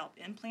like a scalp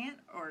implant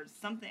or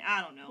something.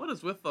 I don't know. What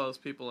is with those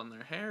people and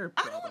their hair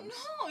problems? I don't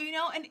know, you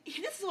know? And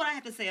this is what I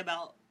have to say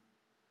about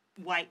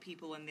white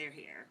people and their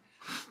hair.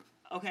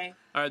 Okay?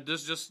 All right,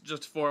 this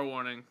just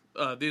forewarning.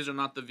 These are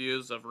not the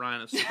views of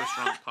Ryan and Super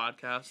Strong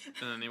Podcast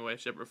in any way,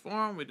 shape, or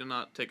form. We do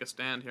not take a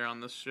stand here on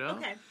this show.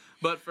 Okay.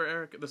 But for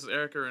Erica, this is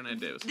Erica Renee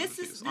Davis. This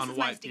is on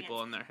white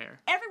people and their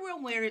hair.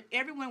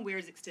 Everyone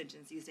wears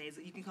extensions these days.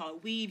 You can call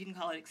it weave, you can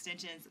call it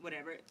extensions,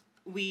 whatever.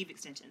 Weave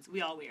extensions.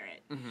 We all wear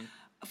it. Mm-hmm.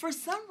 For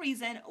some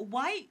reason,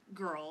 white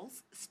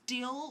girls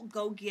still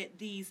go get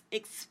these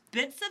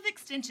expensive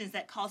extensions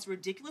that cost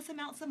ridiculous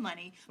amounts of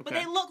money, but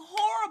they look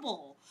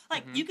horrible.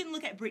 Like, you can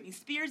look at Britney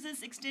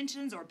Spears'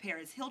 extensions or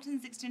Paris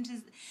Hilton's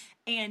extensions,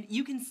 and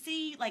you can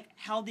see, like,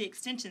 how the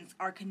extensions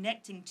are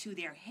connecting to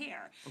their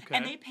hair. Okay.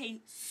 And they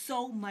pay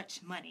so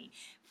much money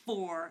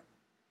for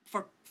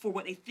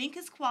what they think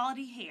is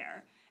quality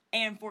hair,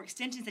 and for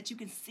extensions that you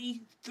can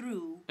see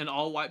through. And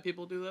all white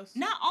people do this?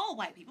 Not all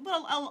white people, but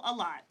a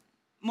lot.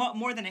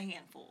 More than a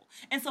handful.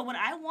 And so what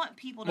I want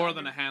people to... More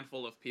than a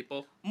handful of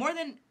people?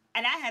 And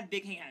I have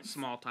big hands.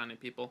 Small, tiny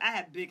people. I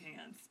have big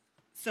hands.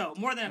 So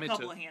more than a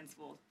couple of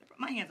handsful.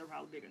 My hands are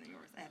probably bigger than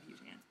yours. I have huge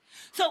hands.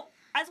 So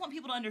I just want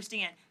people to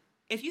understand,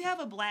 if you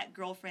have a black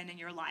girlfriend in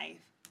your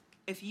life,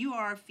 if you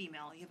are a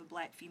female, you have a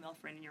black female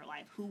friend in your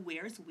life who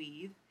wears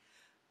weave,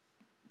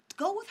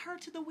 go with her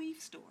to the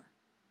weave store.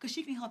 Because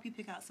she can help you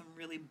pick out some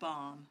really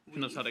bomb weave.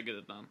 She knows how to get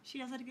it done. She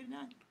knows how to get it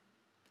done.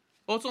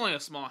 Well, it's only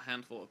a small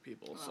handful of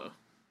people, so...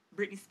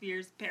 Britney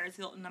Spears, Paris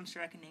Hilton. I'm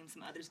sure I can name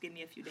some others. Give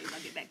me a few days.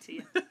 I'll get back to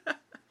you.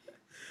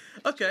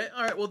 Okay.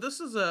 All right. Well, this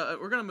is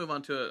we're going to move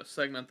on to a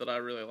segment that I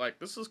really like.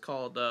 This is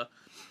called the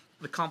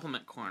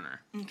Compliment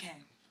Corner. Okay.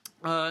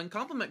 In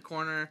Compliment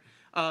Corner,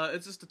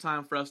 it's just a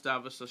time for us to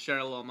have us to share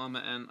a little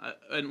moment,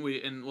 and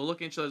we'll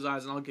look in each other's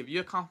eyes, and I'll give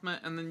you a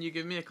compliment, and then you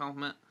give me a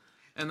compliment,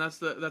 and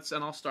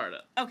and I'll start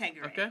it. Okay.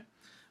 Great.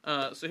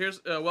 Okay. So here's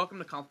welcome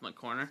to Compliment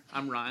Corner.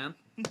 I'm Ryan.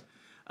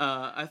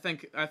 I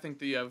think that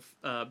you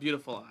have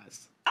beautiful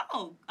eyes.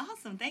 Oh,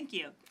 awesome. Thank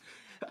you.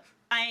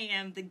 I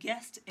am the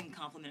guest in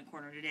Compliment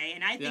Corner today,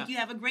 and I think you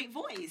have a great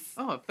voice.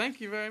 Oh, thank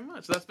you very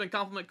much. That's been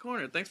Compliment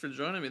Corner. Thanks for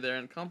joining me there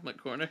in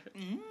Compliment Corner.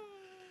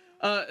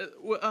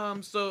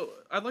 So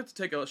I'd like to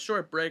take a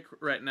short break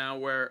right now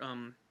where,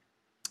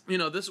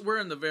 we're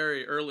in the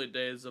very early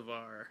days of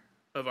our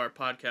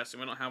podcasting.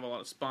 We don't have a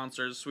lot of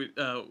sponsors,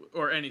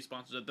 or any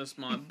sponsors at this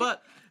moment,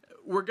 but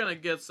we're going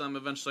to get some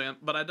eventually,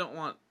 but I don't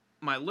want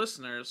my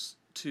listeners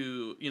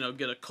to,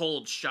 get a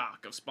cold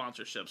shock of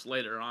sponsorships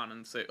later on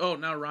and say, oh,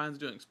 now Ryan's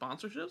doing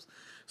sponsorships?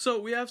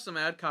 So we have some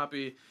ad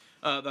copy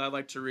that I'd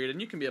like to read,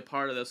 and you can be a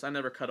part of this. I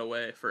never cut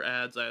away for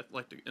ads. I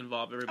like to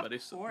involve everybody.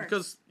 Of course.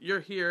 Because you're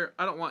here,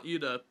 I don't want you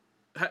to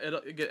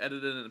get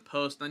edited in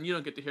post, and you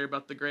don't get to hear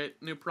about the great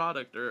new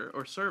product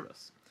or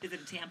service. Is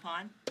it a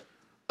tampon?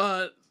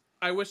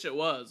 I wish it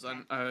was.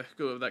 I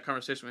go with that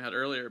conversation we had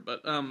earlier,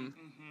 but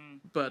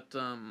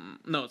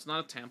no, it's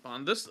not a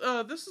tampon.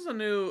 This is a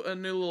new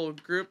little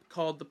group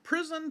called the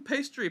Prison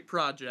Pastry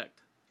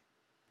Project.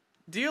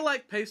 Do you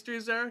like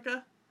pastries,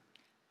 Erica?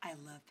 I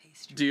love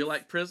pastries. Do you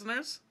like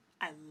prisoners?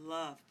 I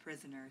love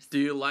prisoners. Do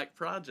you like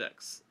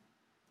projects?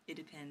 It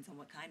depends on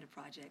what kind of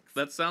projects.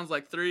 That sounds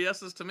like 3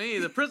 yeses to me.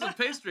 The Prison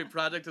Pastry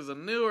Project is a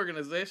new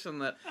organization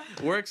that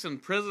works in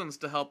prisons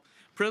to help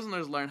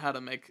prisoners learn how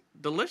to make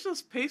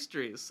delicious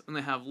pastries. And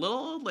they have little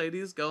old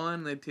ladies go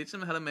in, they teach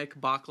them how to make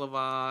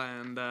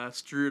baklava and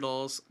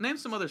strudels. Name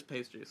some other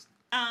pastries.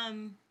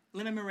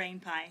 Lemon meringue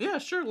pie. Yeah,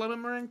 sure,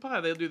 lemon meringue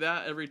pie. They'll do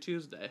that every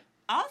Tuesday.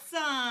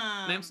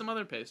 Awesome! Name some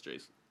other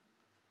pastries.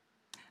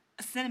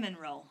 A cinnamon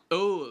roll.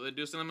 Oh, they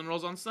do cinnamon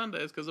rolls on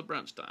Sundays because of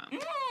brunch time.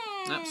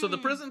 Yep, so the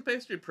Prison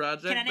Pastry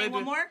Project... Can I name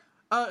one more?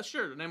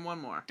 Sure, name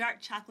one more. Dark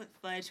chocolate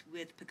fudge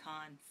with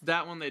pecans.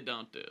 That one they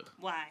don't do.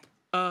 Why?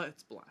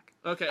 It's black.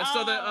 Okay,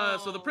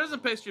 so the Prison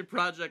Pastry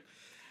Project,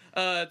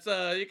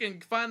 you can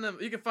find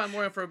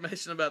more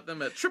information about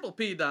them at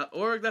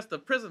PPP.org. That's the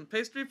Prison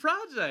Pastry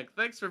Project.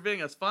 Thanks for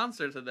being a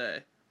sponsor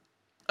today.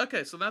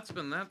 Okay, so that's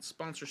been that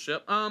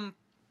sponsorship.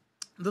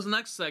 This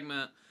next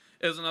segment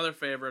is another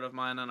favorite of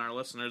mine and our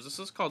listeners. This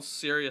is called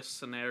Serious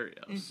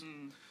Scenarios.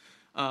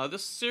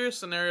 This Serious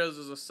Scenarios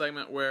is a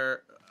segment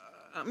where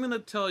I'm going to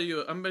tell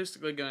you, I'm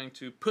basically going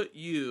to put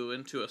you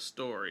into a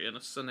story, in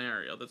a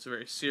scenario that's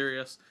very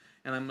serious,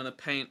 and I'm going to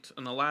paint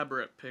an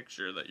elaborate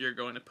picture that you're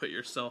going to put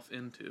yourself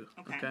into.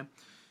 Okay?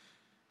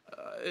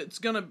 It's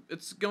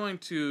going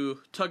to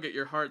tug at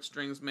your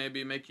heartstrings,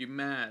 maybe make you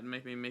mad,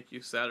 maybe make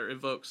you sad, or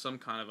evoke some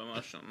kind of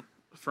emotion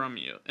from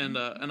you. And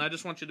I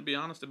just want you to be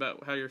honest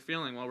about how you're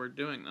feeling while we're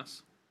doing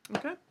this.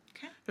 Okay?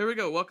 Here we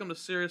go. Welcome to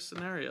Serious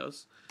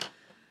Scenarios.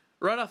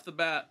 Right off the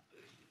bat,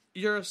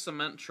 you're a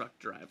cement truck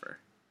driver.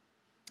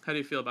 How do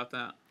you feel about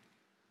that?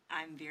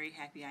 I'm very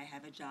happy I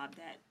have a job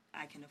that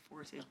I can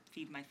afford to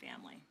feed my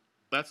family.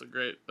 That's a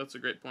great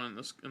point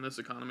in this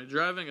economy.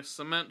 Driving a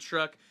cement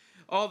truck,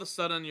 all of a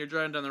sudden you're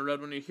driving down the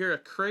road when you hear a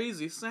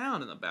crazy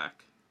sound in the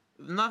back.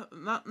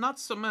 Not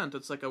cement,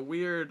 it's like a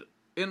weird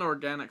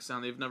inorganic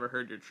sound that you've never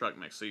heard your truck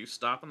make. So you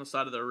stop on the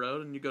side of the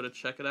road and you go to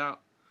check it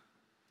out.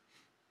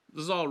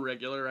 This is all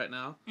regular right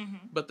now.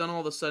 But then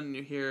all of a sudden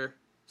you hear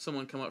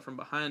someone come up from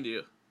behind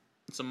you.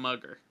 It's a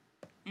mugger.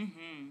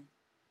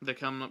 They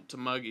come up to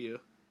mug you,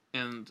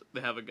 and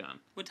they have a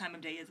gun. What time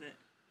of day is it?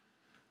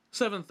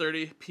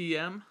 7:30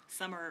 p.m.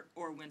 Summer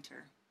or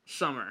winter?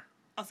 Summer.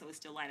 Oh, so it's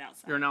still light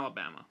outside. You're in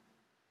Alabama.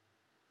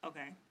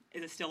 Okay.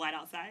 Is it still light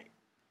outside?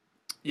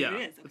 Yeah.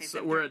 It is. Okay.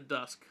 So we're at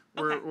dusk.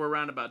 Okay. We're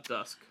around about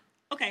dusk.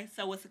 Okay,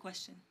 so what's the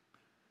question?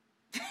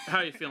 How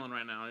are you feeling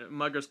right now?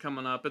 Mugger's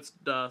coming up. It's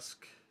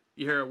dusk.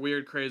 You hear a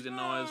weird, crazy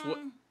noise.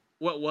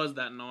 What was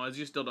that noise?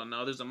 You still don't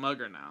know. There's a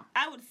mugger now.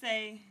 I would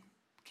say,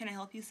 can I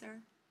help you,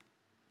 sir?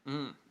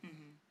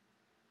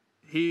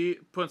 He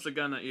points a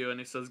gun at you and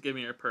he says, "Give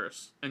me your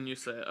purse." And you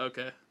say,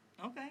 "Okay."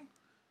 Okay.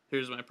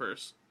 Here's my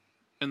purse.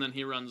 And then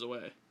he runs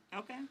away.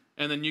 Okay.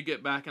 And then you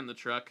get back in the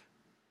truck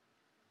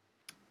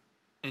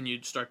and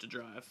you start to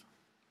drive.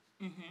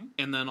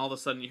 And then all of a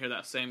sudden you hear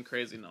that same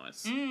crazy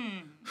noise.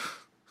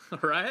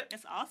 Right?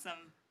 That's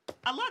awesome.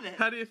 I love it.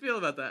 How do you feel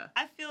about that?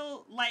 I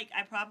feel like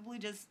I probably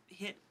just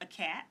hit a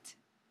cat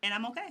and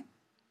I'm okay.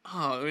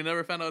 Oh, we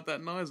never found out what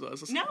that noise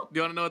was. No. Do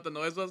you want to know what the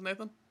noise was,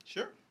 Nathan?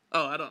 Sure.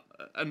 Oh, I don't.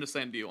 I'm just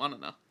saying, do you want to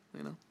know?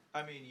 You know?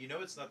 I mean,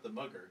 it's not the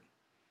mugger.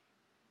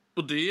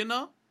 Well, do you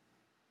know?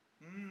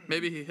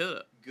 Maybe he hit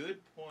it. Good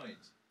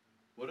point.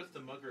 What if the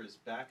mugger is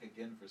back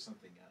again for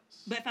something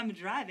else? But if I'm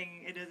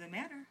driving, it doesn't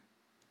matter.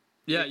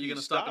 Yeah, If you're you going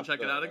to stop and stop,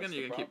 check it though, out again, that's or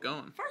you're the going to keep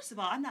problem. going? First of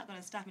all, I'm not going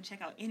to stop and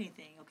check out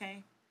anything,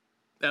 okay?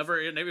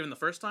 Ever? Maybe even the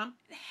first time?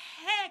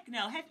 Heck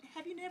no.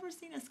 Have you never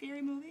seen a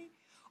scary movie?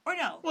 Or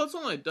no? Well, it's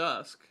only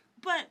dusk.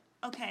 But,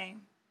 okay.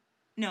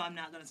 No, I'm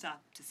not going to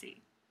stop to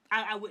see.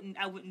 I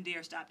wouldn't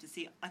dare stop to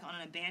see, like, on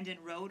an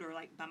abandoned road or,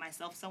 like, by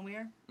myself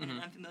somewhere in an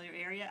unfamiliar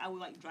area. I would,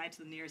 like, drive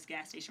to the nearest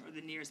gas station or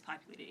the nearest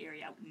populated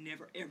area. I would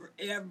never, ever,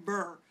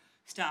 ever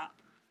stop,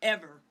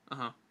 ever,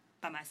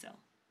 by myself.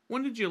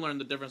 When did you learn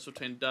the difference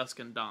between dusk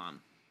and dawn?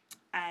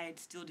 I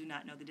still do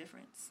not know the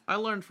difference. I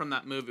learned from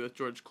that movie with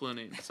George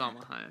Clooney and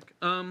Salma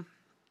Hayek.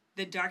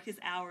 The darkest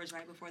hour is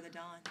right before the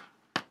dawn.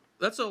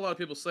 That's what a lot of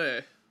people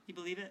say. You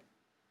believe it?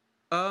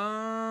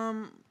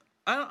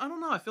 I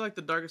don't know. I feel like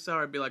the darkest hour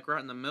would be like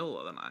right in the middle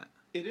of the night.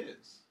 It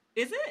is.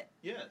 Is it?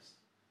 Yes.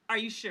 Are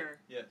you sure?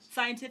 Yes.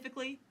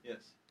 Scientifically?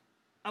 Yes.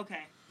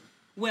 Okay.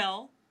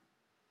 Well,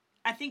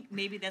 I think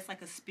maybe that's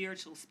like a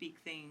spiritual speak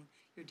thing.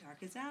 Your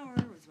darkest hour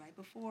was right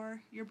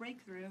before your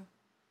breakthrough.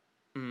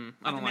 I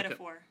don't like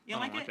metaphor. it. You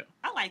don't like it?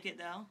 I like it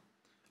though.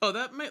 Oh,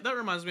 that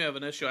reminds me of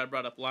an issue I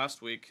brought up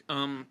last week.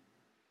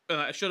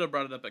 I should have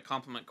brought it up at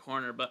Compliment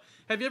Corner, but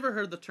have you ever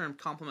heard the term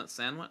compliment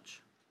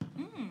sandwich?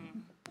 I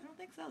don't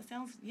think so. It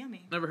sounds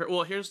yummy. Never heard.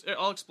 Well,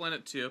 I'll explain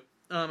it to you.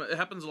 It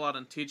happens a lot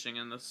in teaching,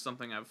 and this is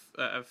something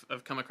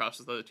I've come across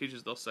with other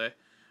teachers. They'll say,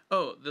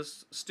 "Oh,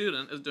 this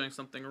student is doing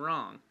something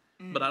wrong,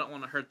 but I don't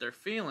want to hurt their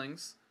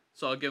feelings,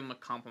 so I'll give them a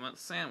compliment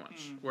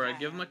sandwich, where I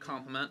give them a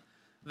compliment,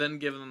 then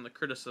give them the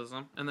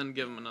criticism, and then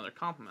give them another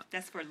compliment."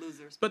 That's for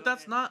losers. But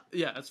that's not.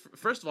 Yeah, it's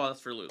first of all,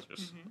 that's for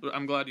losers.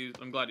 I'm glad you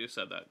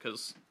said that,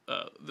 because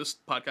this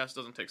podcast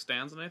doesn't take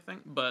stands on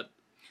anything, but.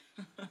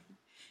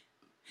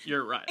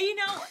 You're right. You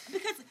know,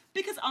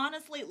 because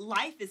honestly,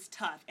 life is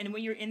tough, and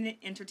when you're in the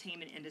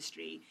entertainment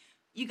industry,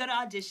 you go to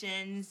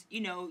auditions.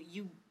 You know,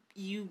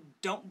 you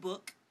don't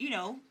book. You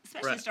know,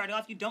 especially starting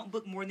off, you don't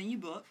book more than you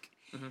book,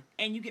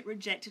 and you get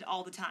rejected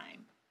all the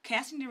time.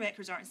 Casting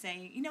directors aren't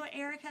saying, "You know what,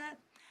 Erica,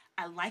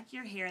 I like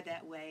your hair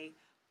that way,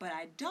 but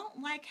I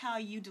don't like how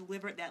you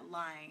delivered that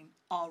line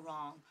all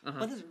wrong.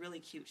 But those are really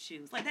cute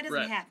shoes." Like, that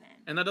doesn't happen.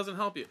 And that doesn't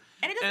help you.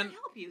 And it doesn't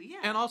help you, yeah.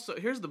 And also,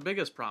 here's the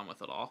biggest problem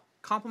with it all.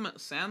 Compliment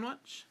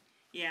sandwich.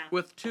 Yeah.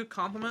 With 2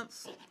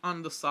 compliments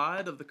on the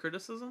side of the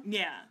criticism.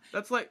 Yeah.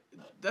 That's like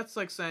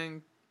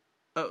saying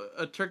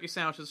a turkey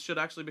sandwich should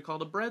actually be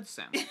called a bread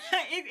sandwich.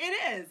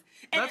 it is.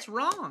 And that's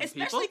wrong,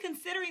 especially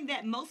considering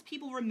that most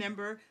people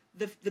remember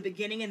the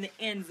beginning and the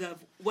ends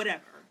of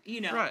whatever,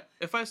 you know. Right.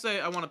 If I say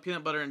I want a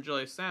peanut butter and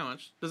jelly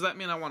sandwich, does that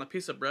mean I want a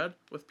piece of bread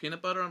with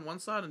peanut butter on one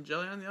side and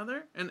jelly on the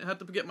other? And have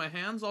to get my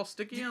hands all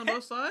sticky on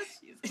both sides?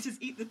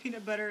 Just eat the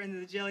peanut butter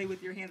and the jelly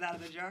with your hands out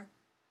of the jar?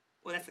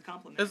 Well, that's a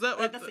compliment. Is that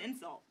what that's an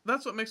insult?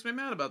 That's what makes me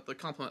mad about the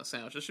compliment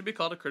sandwich. It should be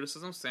called a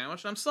criticism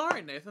sandwich. I'm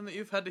sorry, Nathan, that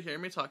you've had to hear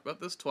me talk about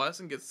this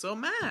twice and get so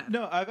mad.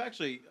 No,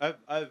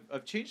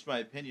 I've changed my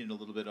opinion a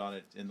little bit on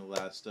it in the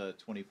last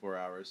 24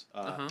 hours.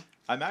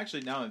 I'm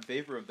actually now in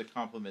favor of the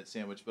compliment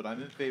sandwich, but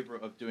I'm in favor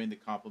of doing the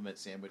compliment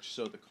sandwich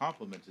so the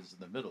compliment is in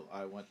the middle.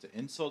 I want to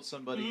insult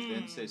somebody,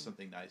 then say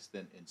something nice,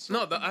 then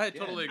insult. No, I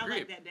totally agree.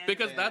 Like that,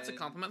 because that's a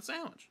compliment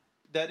sandwich.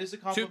 That is a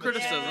compliment. 2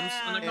 criticisms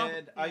and a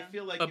compliment. And I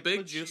feel like a it big,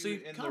 puts juicy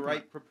you in the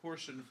right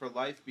proportion for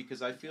life,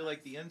 because I feel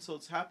like the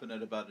insults happen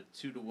at about a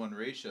 2-to-1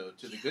 ratio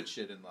to the good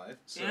shit in life.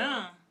 So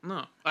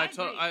No, I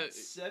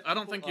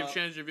don't think you've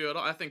changed your view at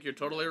all. I think you're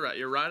totally right.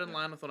 You're right in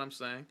line with what I'm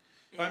saying.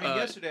 I mean,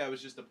 yesterday I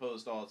was just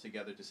opposed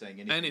altogether to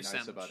saying anything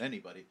nice about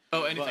anybody.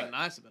 Oh, anything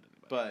nice about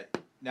anybody.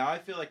 But now I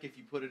feel like if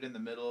you put it in the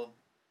middle,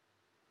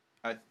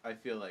 I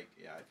feel like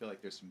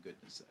there's some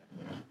goodness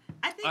there.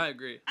 I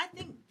agree. I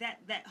think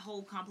that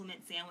whole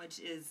compliment sandwich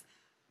is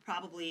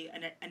probably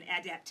an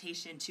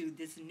adaptation to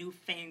this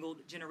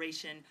newfangled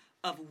generation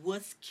of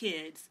wuss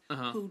kids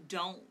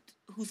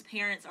whose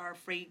parents are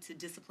afraid to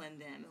discipline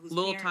them.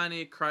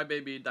 Tiny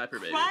crybaby diaper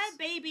babies.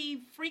 Crybaby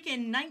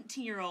freaking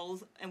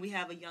 19-year-olds, and we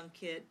have a young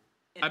kid.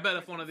 I bet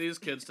if one of these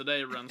kids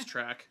today runs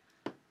track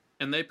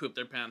and they poop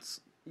their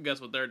pants,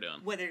 guess what they're doing?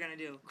 What they're going to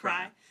do?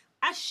 Cry?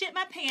 I shit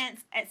my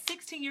pants at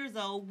 16 years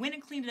old, went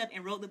and cleaned it up,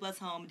 and rode the bus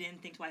home,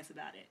 didn't think twice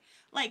about it.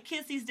 Like,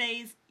 kids these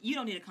days, you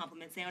don't need a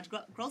compliment sandwich.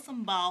 Grow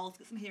some balls,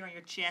 get some hair on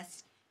your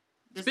chest.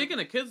 Speaking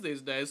of kids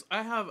these days,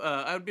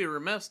 I would be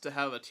remiss to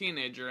have a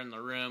teenager in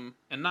the room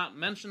and not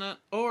mention it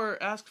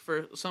or ask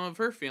for some of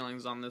her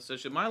feelings on this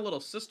issue. My little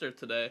sister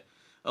today,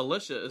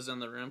 Alicia, is in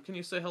the room. Can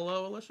you say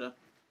hello, Alicia?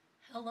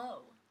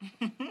 Hello.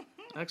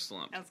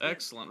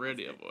 Excellent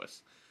radio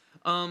voice.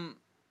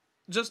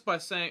 Just by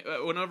saying,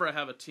 whenever I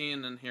have a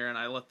teen in here and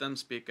I let them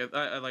speak,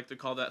 I like to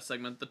call that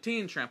segment the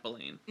teen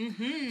trampoline.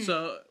 Mm-hmm.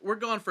 So we're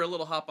going for a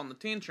little hop on the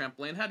teen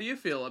trampoline. How do you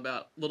feel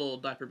about little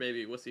diaper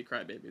baby wussy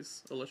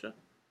crybabies, Alicia?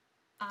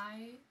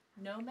 I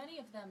know many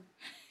of them.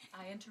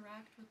 I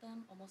interact with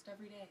them almost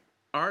every day.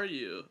 Are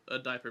you a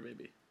diaper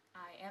baby?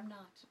 I am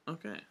not.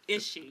 Okay.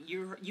 Is she?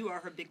 You are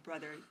her big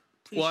brother.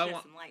 Please shed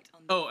some light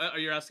on this. Oh,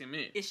 you're asking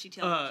me? Is she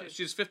telling the truth?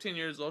 She's 15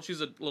 years old.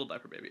 She's a little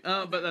diaper baby.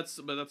 But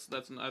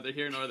that's neither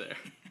here nor there.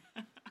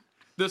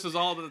 This is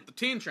all the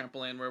teen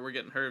trampoline where we're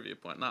getting her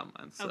viewpoint, not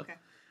mine. So. Okay.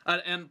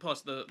 And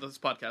plus, this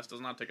podcast does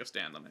not take a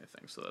stand on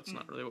anything, so that's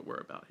not really what we're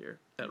about here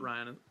at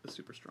Ryan is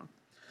Super Strong.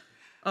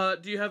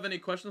 Do you have any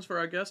questions for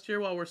our guest here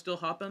while we're still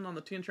hopping on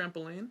the teen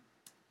trampoline?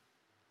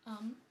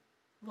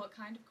 What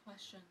kind of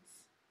questions?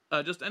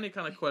 Just any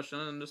kind of question,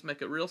 and just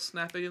make it real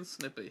snappy and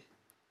snippy.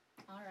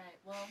 All right.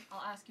 Well,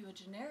 I'll ask you a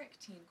generic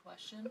teen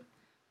question.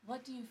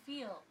 What do you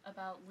feel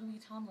about Louis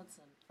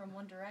Tomlinson from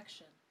One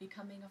Direction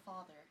becoming a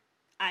father?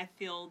 I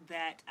feel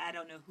that I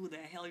don't know who the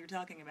hell you're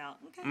talking about.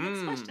 Okay,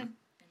 next question.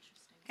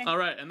 Interesting. Okay. All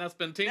right, and that's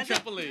been Teen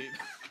Trampoline.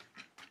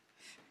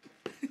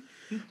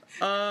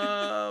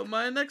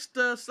 My next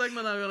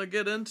segment I'm going to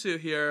get into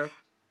here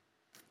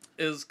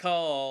is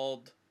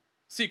called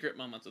Secret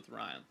Moments with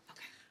Ryan.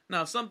 Okay.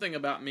 Now, something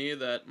about me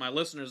that my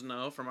listeners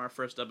know from our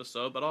first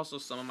episode, but also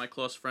some of my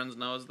close friends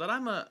know, is that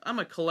I'm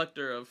a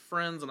collector of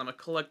friends, and I'm a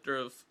collector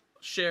of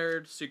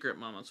shared secret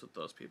moments with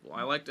those people.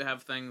 I like to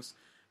have things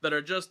that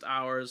are just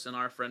ours in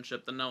our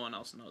friendship that no one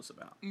else knows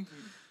about.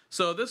 Mm-hmm.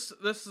 So this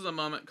is a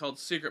moment called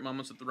Secret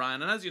Moments with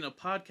Ryan, and as you know,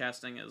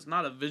 podcasting is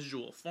not a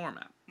visual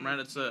format, right?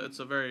 Mm-hmm. It's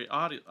a very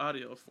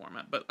audio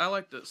format. But I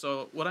like to.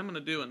 So what I'm going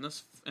to do in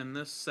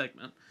this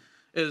segment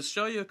is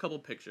show you a couple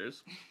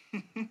pictures,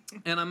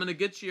 and I'm going to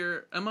get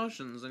your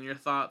emotions and your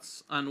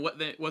thoughts on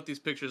what these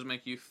pictures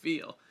make you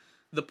feel.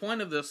 The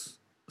point of this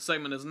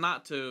segment is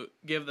not to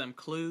give them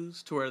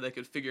clues to where they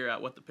could figure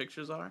out what the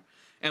pictures are.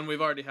 And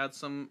we've already had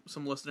some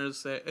listeners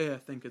say, hey, I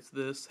think it's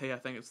this, hey, I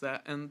think it's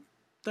that, and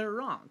they're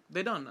wrong.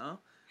 They don't know.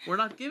 We're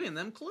not giving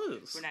them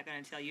clues. We're not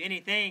going to tell you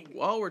anything.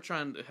 All we're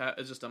trying to have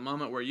is just a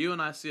moment where you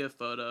and I see a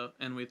photo,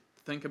 and we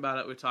think about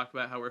it, we talk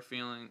about how we're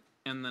feeling,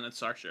 and then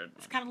it's our shared moment.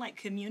 It's kind of like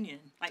communion,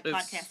 like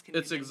podcast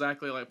communion. It's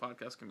exactly like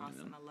podcast communion.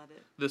 Awesome, I love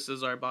it. This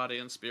is our body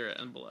and spirit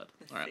and blood.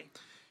 Let's all right.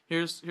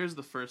 see. Here's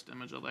the first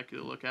image I'd like you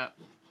to look at.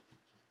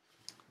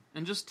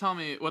 And just tell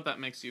me what that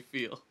makes you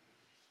feel.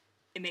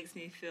 It makes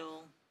me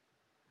feel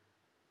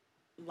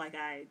like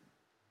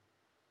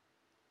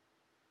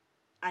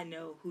I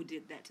know who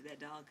did that to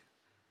that dog.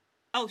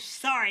 Oh,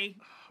 sorry.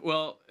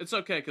 Well, it's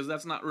okay, because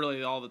that's not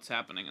really all that's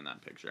happening in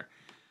that picture.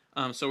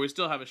 So we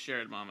still have a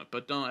shared moment,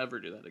 but don't ever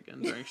do that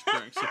again during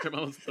Secret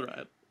Moments with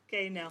Ryan.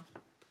 Okay, no.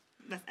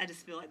 I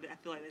just feel like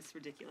that's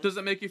ridiculous. Does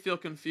it make you feel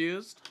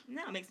confused?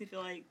 No, it makes me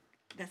feel like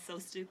that's so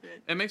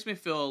stupid. It makes me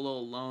feel a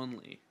little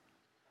lonely.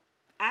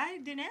 I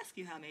didn't ask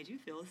you how it made you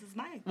feel. This is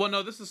my... Well,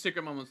 no, this is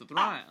Secret Moments with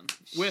Ryan.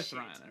 With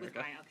Ryan, Erica. With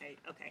Ryan,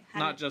 okay.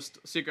 Not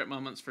just secret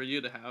moments for you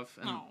to have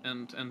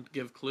and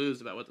give clues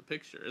about what the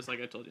picture is,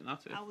 like I told you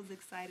not to. I was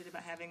excited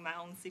about having my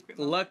own secret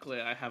moment. Luckily,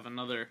 I have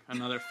another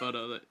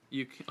photo that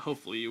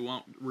hopefully you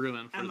won't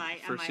ruin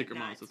for Secret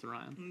Moments with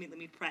Ryan. Let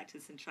me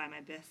practice and try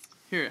my best.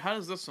 Here, how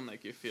does this one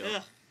make you feel?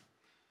 Ugh.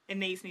 It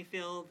makes me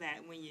feel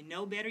that when you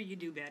know better, you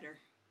do better.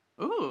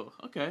 Ooh,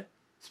 okay.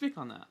 Speak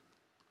on that.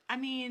 I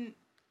mean,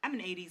 I'm an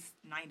 80s,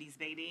 90s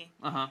baby.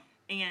 Uh-huh.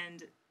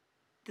 And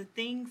the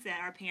things that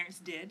our parents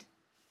did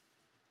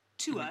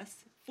to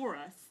us, for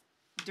us,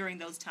 during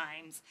those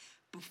times,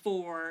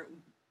 before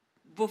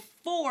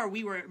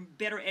we were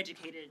better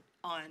educated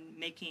on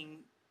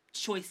making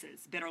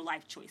choices, better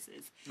life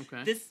choices.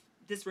 Okay.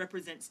 This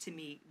represents to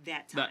me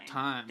that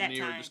time. That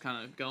you were just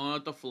kind of going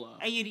with the flow.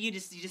 And you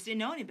just didn't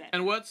know any better.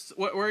 And where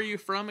are you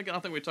from again? I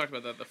think we talked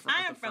about that at the front.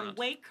 I am from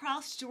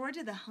Waycross,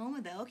 Georgia, the home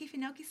of the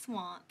Okefenokee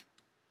Swamp.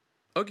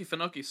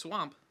 Okefenokee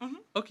Swamp? Mm-hmm.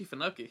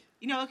 Okefenokee.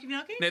 You know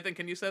Okefenokee? Nathan,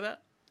 can you say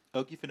that?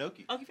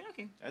 Okefenokee.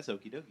 Okefenokee. That's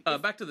okie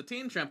dokie. Back to the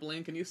teen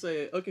trampoline. Can you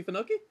say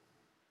Okefenokee?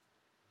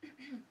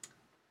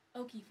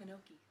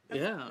 Okefenokee.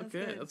 Yeah,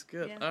 okay, that's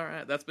good. Yeah. All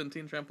right, that's been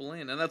Teen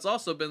Trampoline, and that's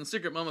also been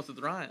Secret Moments with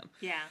Ryan.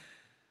 Yeah.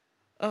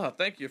 Oh,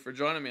 thank you for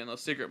joining me in those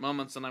secret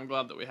moments, and I'm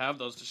glad that we have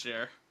those to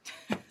share,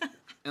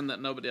 and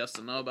that nobody has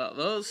to know about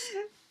those.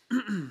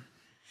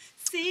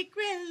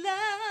 Secret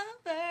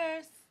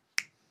lovers.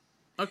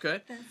 Okay,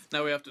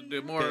 now we have to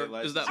do more.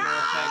 Okay, Is that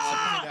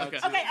Ah! more? Okay.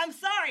 Okay, I'm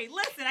sorry.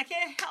 Listen, I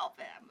can't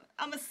help it.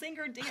 I'm a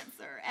singer,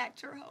 dancer,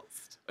 actor,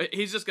 host.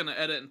 He's just gonna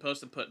edit and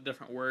post and put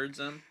different words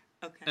in,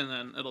 Okay. and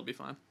then it'll be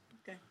fine.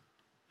 Okay.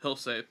 He'll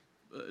say,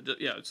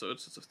 yeah, so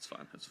it's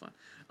fine. It's fine.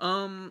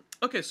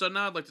 Okay, so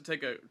now I'd like to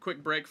take a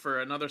quick break for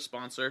another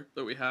sponsor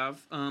that we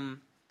have.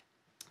 And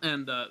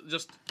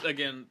just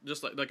again,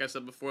 just like I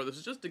said before, this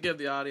is just to give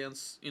the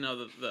audience,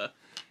 the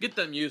get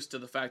them used to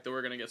the fact that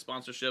we're going to get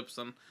sponsorships,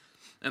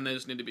 and they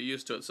just need to be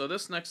used to it. So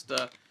this next,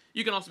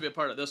 you can also be a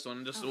part of this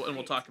one, and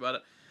we'll talk about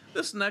it.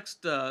 This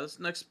next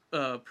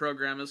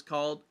program is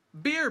called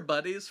Beer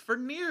Buddies for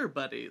Near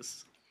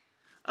Buddies.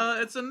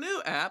 It's a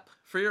new app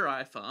for your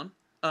iPhone.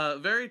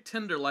 Very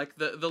Tinder-like.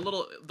 The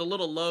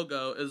little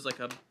logo is like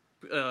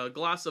a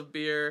glass of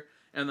beer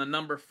and the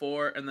number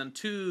 4, and then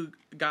 2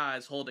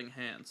 guys holding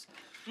hands.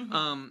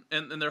 Mm-hmm.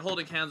 And they're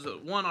holding hands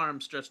with one arm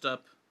stretched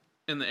up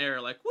in the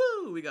air, like,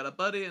 woo, we got a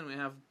buddy, and we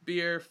have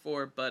beer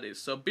for buddies.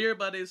 So Beer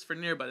Buddies for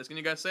Near Buddies. Can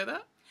you guys say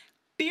that?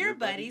 Beer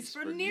Buddies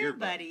for Near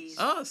Buddies.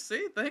 Oh,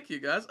 see, thank you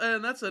guys.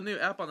 And that's a new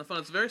app on the phone.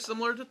 It's very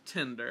similar to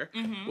Tinder.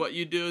 Mm-hmm. What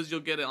you do is you'll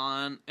get it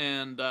on,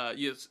 and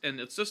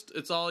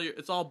it's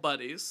all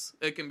buddies.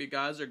 It can be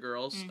guys or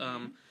girls,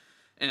 mm-hmm.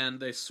 And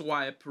they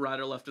swipe right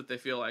or left if they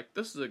feel like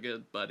this is a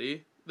good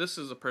buddy. This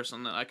is a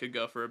person that I could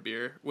go for a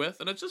beer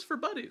with, and it's just for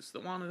buddies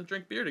that want to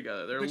drink beer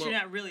together. You're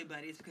not really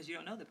buddies because you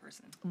don't know the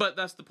person. But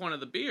that's the point of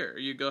the beer.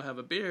 You go have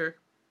a beer.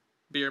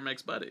 Beer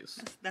makes buddies.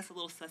 That's a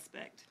little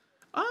suspect.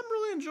 I'm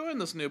really enjoying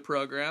this new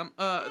program.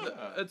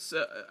 It's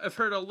I've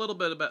heard a little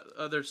bit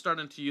about they're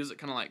starting to use it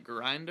kind of like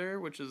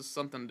Grindr, which is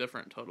something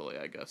different totally,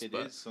 I guess. It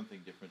is something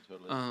different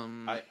totally.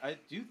 I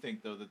do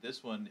think though that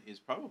this one is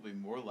probably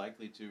more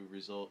likely to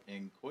result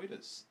in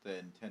coitus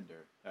than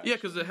Tinder. Actually. Yeah,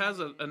 because it has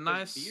a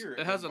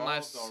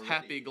nice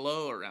happy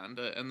glow around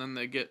it, and then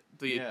they get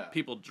the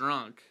people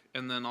drunk,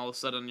 and then all of a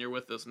sudden you're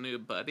with this new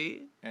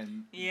buddy,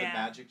 and the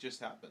magic just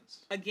happens.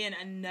 Again,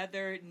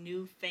 another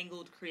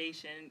newfangled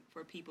creation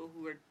for people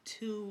who are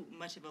too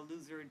much of a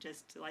loser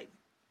just to like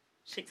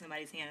shake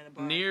somebody's hand in a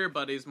bar. Near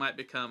buddies might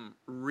become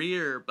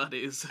rear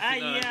buddies.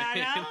 Not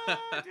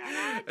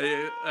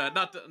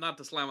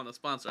to slam on the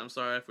sponsor. I'm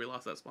sorry if we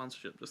lost that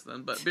sponsorship just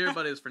then. But Beer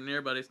Buddies for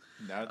Near Buddies.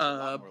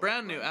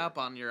 Brand new app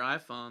on your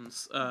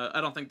iPhones.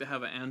 I don't think they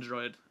have an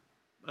Android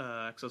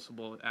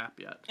accessible app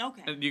yet.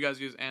 Okay. And do you guys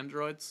use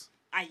Androids?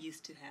 I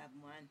used to have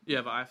one. You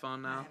have an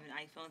iPhone now? I have an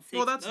iPhone 6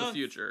 Well, that's the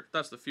future.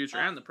 That's the future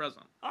and the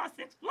present.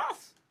 6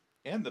 Plus.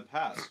 And the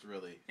past,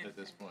 really, at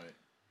this point.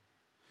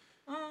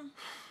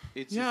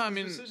 It's a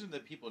decision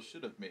that people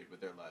should have made with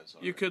their lives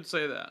already. You could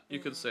say that.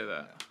 Could say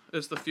that. Yeah.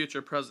 It's the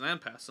future, present,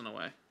 and past in a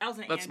way.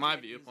 That's my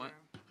viewpoint.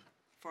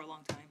 For a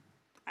long time.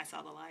 I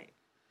saw the light.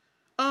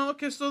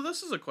 Okay, so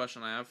this is a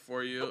question I have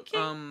for you.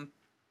 Okay.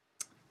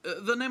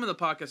 The name of the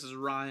podcast is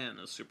Ryan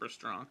is Super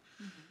Strong.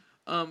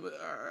 Mm-hmm.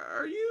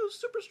 Are you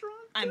super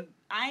strong?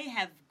 I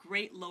have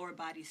great lower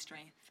body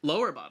strength.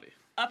 Lower body?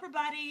 Upper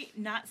body,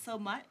 not so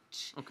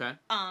much. Okay.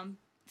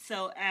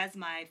 So as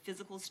my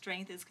physical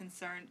strength is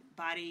concerned,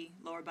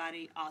 lower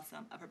body,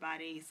 awesome. Upper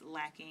body's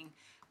lacking.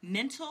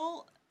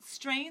 Mental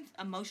strength,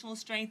 emotional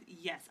strength,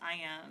 yes, I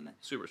am.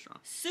 Super strong.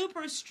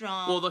 Super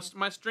strong. Well,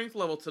 my strength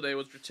level today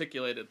was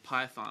reticulated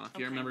python, if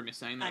you remember me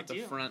saying that at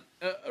the front.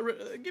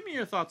 Give me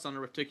your thoughts on a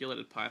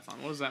reticulated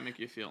python. What does that make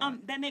you feel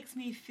like? That makes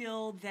me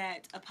feel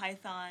that a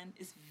python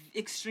is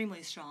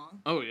extremely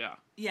strong. Oh, yeah.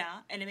 Yeah,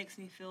 and it makes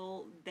me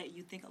feel that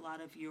you think a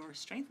lot of your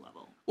strength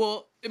level.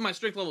 Well, my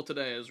strength level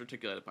today is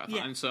reticulated python,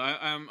 and so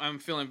I'm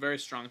feeling very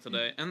strong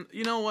today. And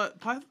you know what?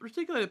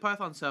 Reticulated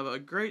pythons have a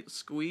great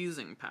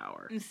squeezing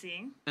power.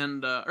 See?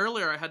 And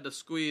earlier I had to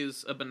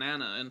squeeze a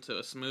banana into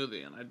a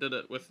smoothie, and I did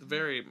it with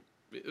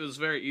it was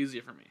very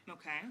easy for me.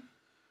 Okay.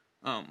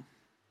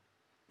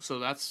 So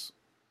that's,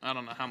 I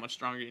don't know how much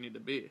stronger you need to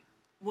be.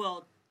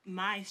 Well,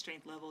 my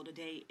strength level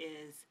today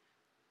is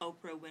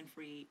Oprah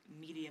Winfrey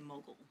Media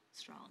Mogul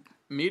Strong.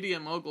 Media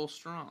Mogul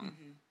Strong.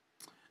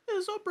 Mm-hmm.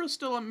 Is Oprah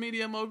still a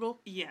media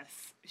mogul?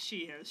 Yes, she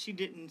is. She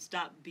didn't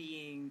stop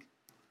being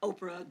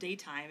Oprah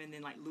daytime and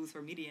then like lose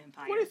her media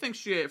empire. What do you think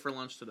she ate for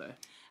lunch today?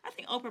 I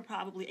think Oprah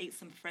probably ate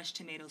some fresh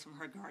tomatoes from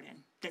her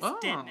garden that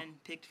Stedman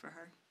picked for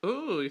her.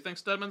 Ooh, you think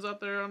Stedman's out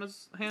there on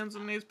his hands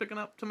and knees picking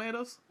up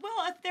tomatoes? Well,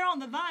 if they're on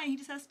the vine, he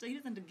doesn't have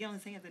to get on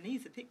his hands and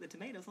knees to pick the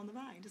tomatoes on the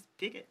vine. Just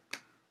pick it.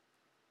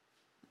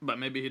 But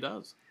maybe he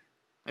does.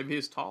 Maybe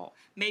he's tall.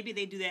 Maybe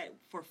they do that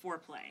for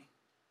foreplay.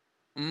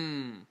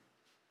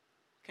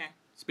 Okay.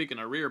 Speaking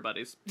of rear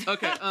buddies.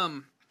 Okay,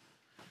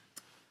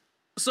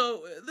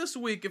 so this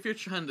week, if you're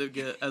trying to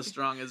get as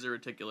strong as your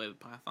reticulated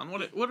python,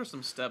 what are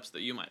some steps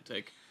that you might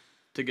take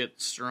to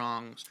get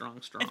strong?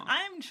 If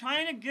I'm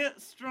trying to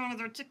get strong as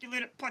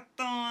articulated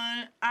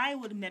python, I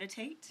would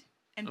meditate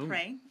and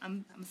pray.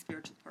 I'm a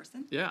spiritual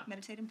person. Yeah.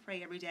 Meditate and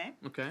pray every day.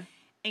 Okay.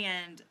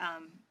 And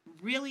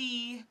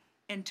really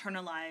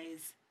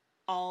internalize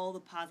all the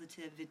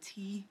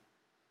positivity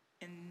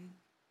in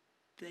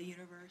the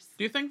universe.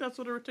 Do you think that's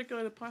what a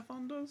reticulated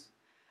python does?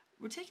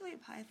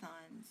 Reticulated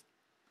pythons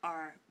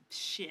are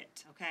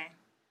shit, okay?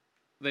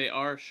 They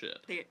are shit.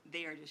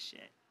 They are just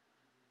shit.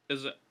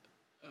 Is it?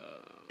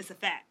 It's a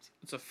fact.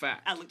 It's a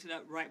fact. I looked it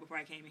up right before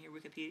I came in here,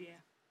 Wikipedia.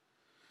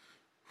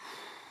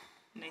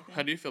 Nathan?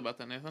 How do you feel about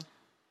that, Nathan?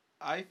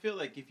 I feel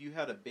like if you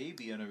had a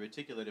baby and a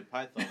reticulated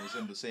python was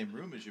in the same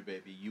room as your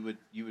baby, you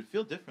would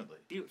feel differently.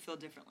 You would feel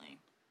differently.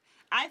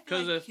 I feel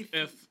because like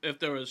if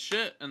there was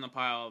shit in the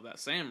pile of that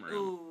same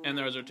room, and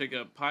there was a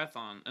reticulated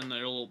python and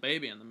their little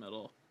baby in the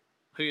middle,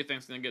 who do you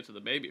think's gonna get to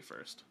the baby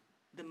first?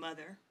 The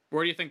mother.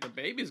 Where do you think the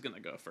baby's gonna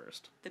go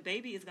first? The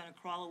baby is gonna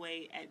crawl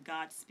away at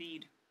God's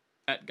speed.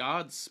 At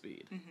God's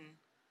speed. Mm-hmm.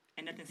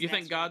 And nothing. You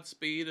think God's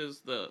speed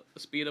is the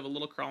speed of a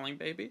little crawling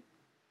baby?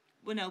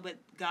 Well, no, but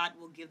God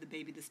will give the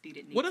baby the speed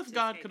it needs. What if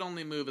God could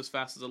only move as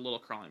fast as a little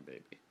crawling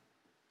baby?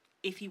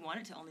 If he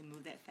wanted to only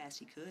move that fast,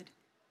 he could.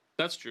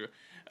 That's true.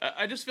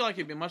 I just feel like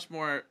he'd be much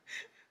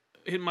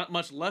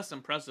less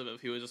impressive if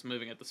he was just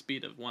moving at the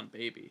speed of one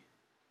baby.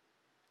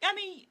 I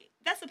mean,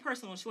 that's a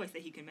personal choice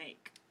that he can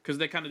make. Because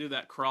they kind of do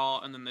that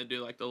crawl, and then they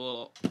do like the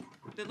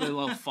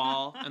little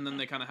fall, and then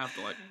they kind of have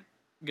to like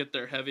get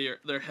their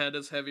head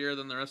is heavier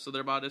than the rest of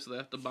their body, so they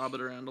have to bob it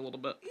around a little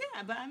bit.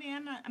 Yeah, but I mean,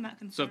 I'm not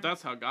concerned. So if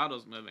that's how God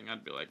was moving,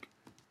 I'd be like.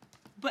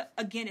 But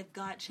again, if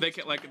God changed, they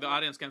can't, like the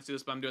audience can't see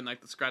this, but I'm doing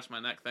like the scratch my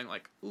neck thing,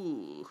 like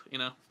ooh, you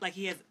know. Like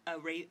he has a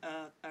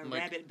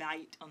rabbit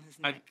bite on his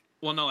neck.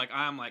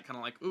 I'm like kind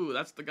of like ooh,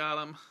 that's the God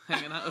I'm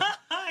hanging out with.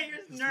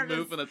 You're nervous.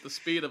 Moving at the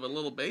speed of a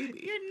little baby.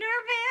 You're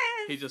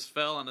nervous. He just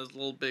fell on his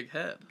little big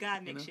head.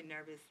 God makes you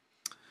nervous.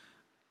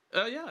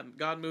 Yeah,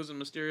 God moves in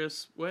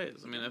mysterious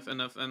ways. I mean, if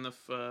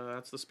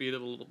that's the speed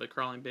of a little bit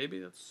crawling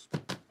baby,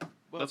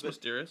 that's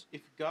mysterious.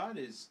 If God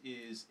is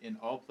in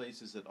all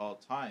places at all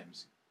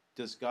times,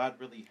 does God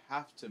really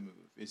have to move?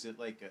 Is it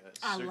like a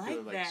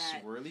circular, like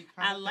swirly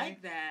kind of thing?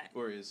 That.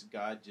 Or is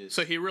God just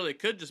so he really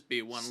could just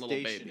be one little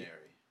baby?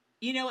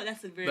 You know what?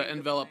 That's a very that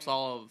envelops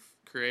all of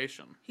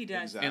creation. He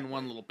does exactly. in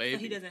one little baby.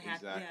 So he doesn't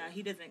have. Exactly. Yeah,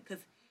 he doesn't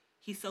because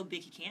he's so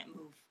big he can't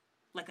move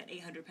like an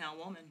 800-pound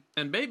woman.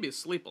 And babies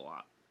sleep a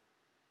lot.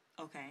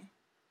 Okay.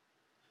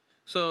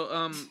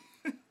 So,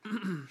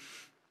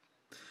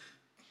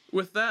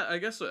 with that, I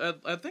guess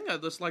I think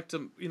I'd just like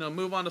to,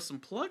 move on to some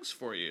plugs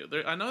for you.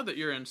 I know that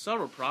you're in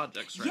several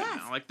projects right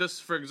now. Like this,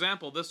 for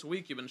example, this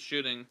week you've been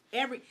shooting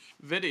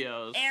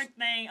videos.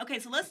 Everything. Okay,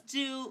 so let's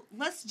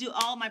do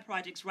all my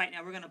projects right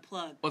now. We're gonna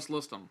plug. Let's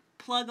list them.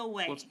 Plug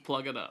away. Let's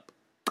plug it up.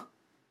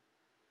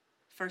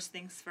 First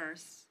things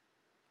first.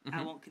 Mm-hmm.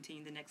 I won't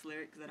continue the next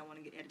lyric because I don't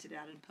want to get edited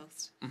out in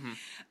post.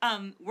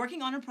 Mm-hmm.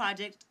 Working on a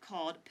project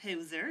called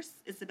Posers.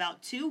 It's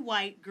about two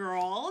white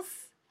girls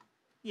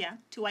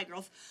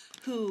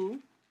who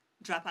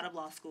drop out of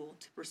law school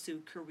to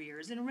pursue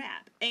careers in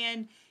rap.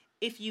 And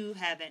if you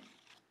haven't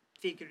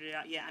figured it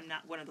out yet, I'm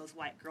not one of those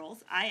white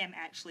girls. I am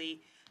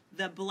actually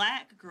the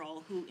black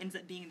girl who ends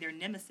up being their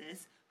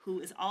nemesis,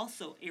 who is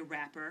also a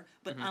rapper.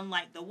 But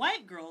unlike the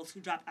white girls who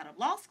drop out of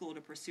law school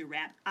to pursue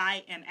rap,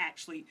 I am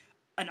actually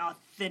an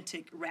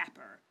authentic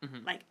rapper.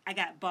 Like, I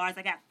got bars,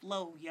 I got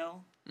flow,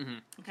 yo.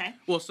 Okay?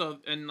 Well, so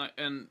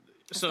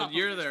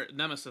you're their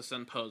nemesis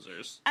and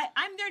Posers.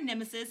 I'm their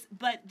nemesis,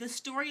 but the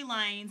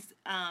storylines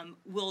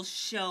will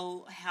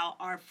show how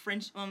our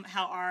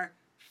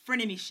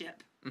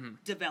frenemyship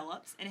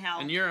develops and how.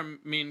 And you're a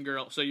mean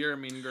girl, so you're a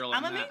mean girl.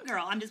 I'm a mean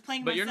girl. I'm just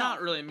playing. But myself. You're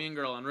not really a mean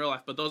girl in real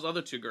life. But those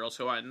other two girls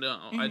who I know,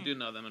 I do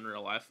know them in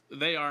real life.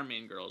 They are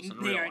mean girls in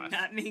real life. They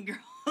are not mean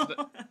girls.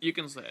 You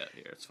can say it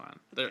here. It's fine.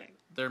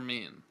 They're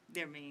mean.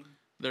 They're mean.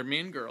 They're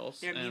mean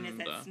girls. They're mean as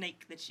that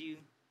snake that you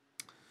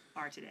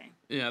are today.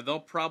 Yeah,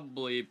 they'll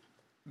probably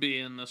be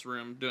in this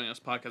room doing this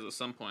podcast at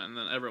some point, and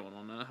then everyone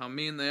will know how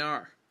mean they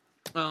are.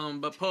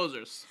 But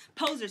Posers.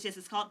 Posers, yes,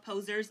 it's called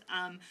Posers.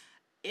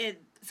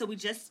 So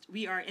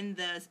we are in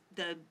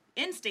the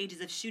end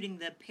stages of shooting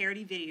the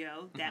parody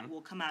video that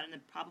will come out in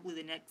probably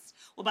the next.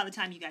 Well, by the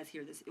time you guys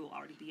hear this, it will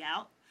already be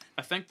out.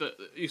 I think that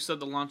you said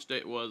the launch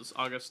date was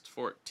August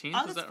 14th.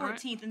 August is that 14th,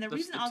 right? And the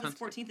reason August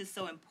 14th is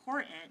so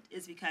important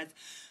is because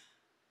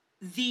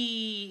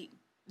the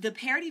the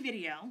parody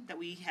video that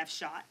we have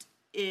shot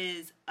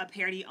is a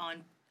parody on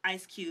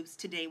Ice Cube's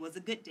 "Today Was a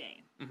Good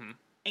Day,"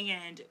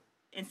 and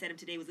instead of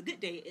 "Today Was a Good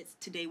Day," it's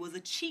 "Today Was a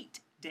Cheat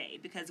Day,"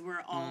 because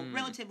we're all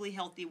relatively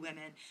healthy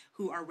women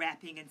who are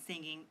rapping and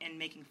singing and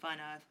making fun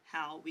of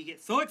how we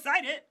get so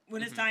excited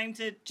when it's time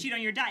to cheat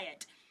on your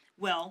diet.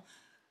 Well,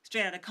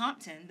 Straight Outta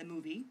Compton, the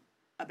movie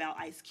about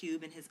Ice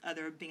Cube and his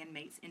other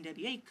bandmates,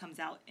 NWA, comes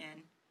out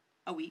in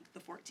a week, the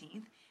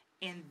 14th,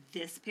 and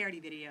this parody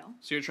video.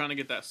 So you're trying to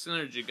get that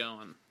synergy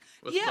going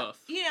with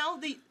both. You know,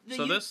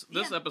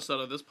 this episode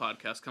of this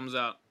podcast comes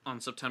out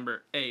on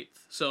September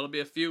 8th, so it'll be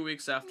a few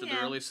weeks after the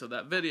release of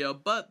that video,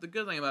 but the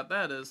good thing about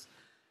that is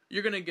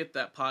you're going to get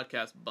that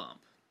podcast bump.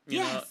 You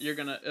know, you're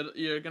going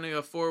to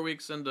go 4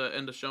 weeks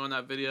into showing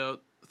that video,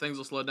 things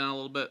will slow down a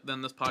little bit,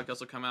 then this podcast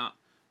will come out.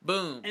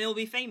 Boom. And it'll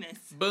be famous.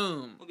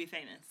 Boom. We'll be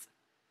famous.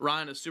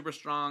 Ryan is super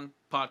strong,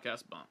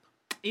 podcast bump.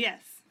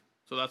 Yes.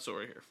 So that's what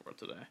we're here for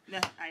today.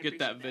 I get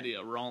that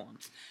video rolling.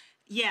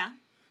 Yeah.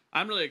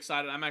 I'm really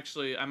excited. I'm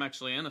actually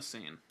in a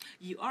scene.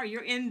 You are.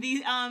 You're in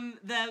the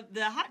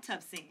hot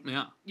tub scene.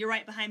 Yeah. You're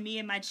right behind me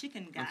and my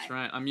chicken guy. That's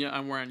right.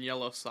 I'm wearing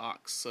yellow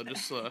socks, so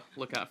just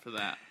look out for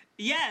that.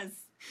 Yes.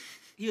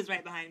 He was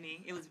right behind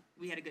me.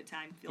 We had a good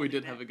time. We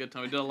did have a good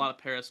time. We did a lot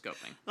of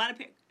periscoping.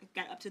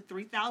 Got up to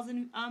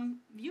 3,000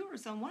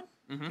 viewers on one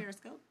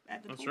Periscope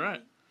at the That's pool.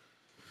 right.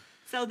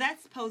 So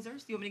that's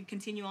Posers. You want me to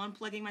continue on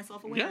plugging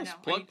myself away? Yes,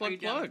 or no? plug.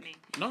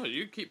 No,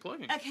 you keep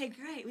plugging. Okay,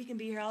 great. We can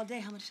be here all day.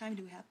 How much time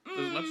do we have?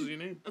 As much as you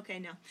need. Okay,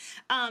 no.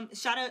 I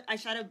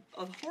shot a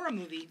horror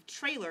movie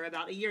trailer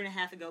about a year and a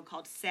half ago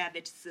called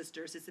Savage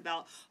Sisters. It's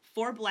about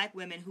 4 black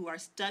women who are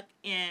stuck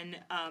in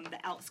the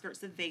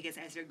outskirts of Vegas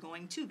as they're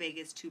going to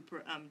Vegas to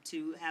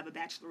have a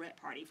bachelorette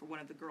party for one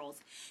of the girls,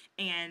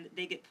 and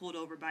they get pulled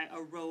over by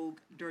a rogue,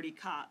 dirty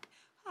cop.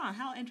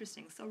 How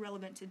interesting. So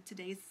relevant to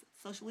today's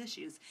social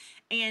issues.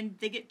 And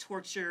they get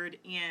tortured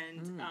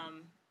and,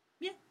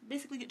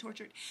 basically get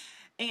tortured.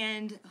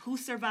 And who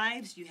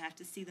survives? You have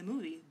to see the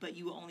movie. But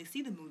you will only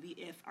see the movie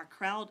if our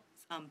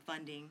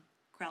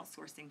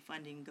crowdsourcing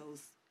funding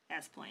goes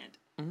as planned.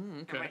 Okay.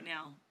 And right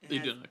now. Are you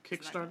doing a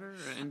Kickstarter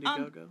or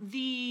Indiegogo?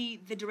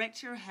 The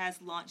director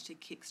has launched a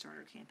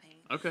Kickstarter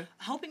campaign. Okay.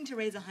 Hoping to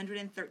raise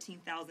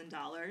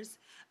 $113,000.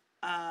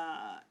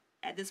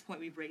 At this point,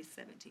 we've raised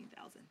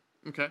 $17,000.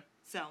 Okay.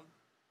 So.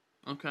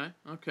 Okay.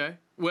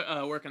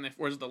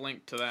 Where's the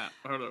link to that?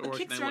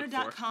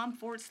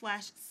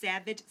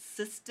 Kickstarter.com/Savage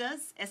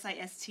Sistas,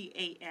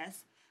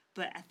 SISTAS.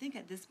 But I think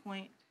at this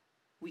point,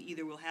 we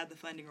either will have the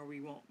funding or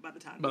we won't by the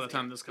time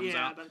this comes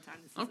out. Yeah, by the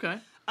time this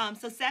Okay.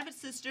 So Savage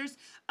Sisters,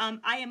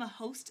 I am a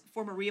host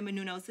for Maria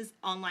Menounos'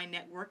 online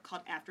network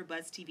called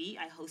AfterBuzz TV.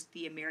 I host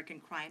the American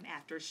Crime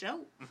After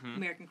Show.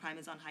 American Crime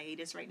is on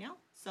hiatus right now,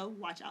 so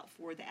watch out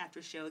for the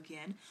After Show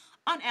again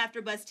on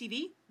AfterBuzz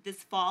TV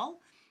this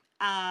fall.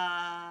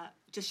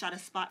 Just shot a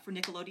spot for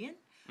Nickelodeon.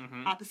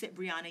 Opposite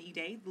Brianna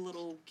Ide, the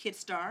little kid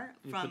star.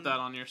 You put that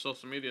on your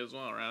social media as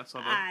well, right?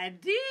 I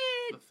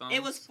did.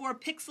 It was for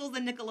Pixels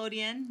and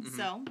Nickelodeon,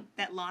 so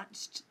that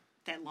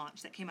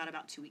came out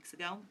about 2 weeks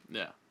ago.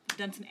 Yeah. I've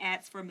done some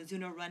ads for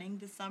Mizuno Running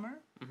this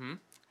summer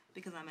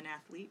because I'm an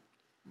athlete,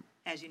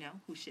 as you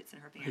know, who shits in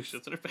her pants. Who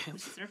shits in her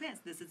pants.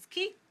 This is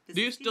key. Do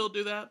you still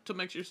do that to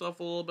make yourself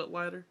a little bit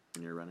lighter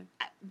when you're running?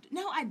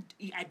 No, I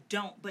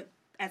don't, but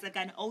as I've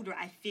gotten older,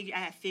 I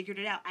have figured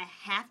it out. I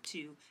have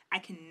to. I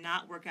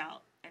cannot work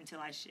out until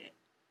I shit.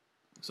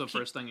 So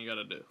first thing you got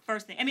to do.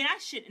 First thing. I mean, I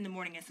shit in the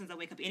morning as soon as I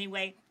wake up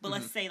anyway. But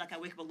let's say I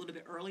wake up a little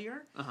bit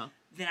earlier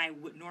than I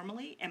would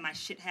normally, and my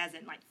shit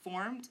hasn't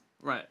formed.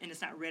 Right. And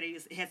it's not ready.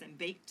 It hasn't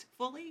baked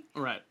fully.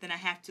 Right. Then I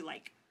have to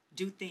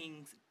do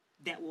things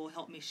that will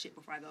help me shit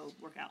before I go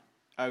work out.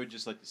 I would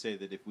just like to say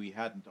that if we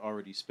hadn't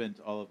already spent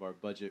all of our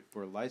budget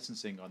for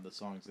licensing on the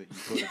songs that you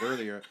quoted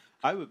earlier,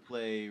 I would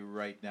play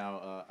right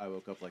now, I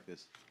Woke Up Like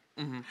This.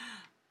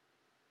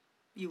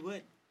 You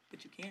would,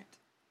 but you can't.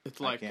 It's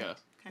like okay.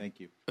 Thank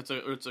you.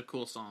 It's a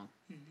cool song.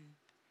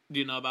 Do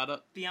you know about it?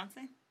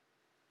 Beyonce?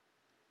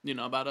 You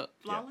know about it?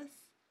 Flawless?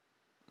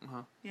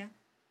 Yeah. Yeah.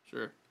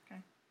 Sure.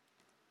 Okay.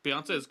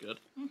 Beyonce is good.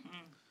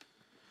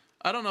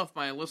 I don't know if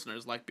my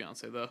listeners like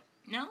Beyonce though.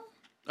 No?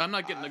 I'm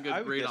not getting a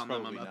good read on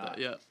them about that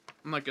yet.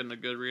 I'm not getting a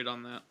good read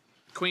on that.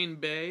 Queen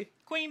Bey.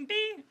 Queen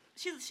Bey,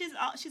 she's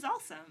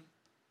awesome.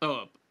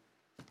 Oh,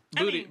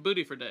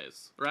 booty for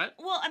days, right?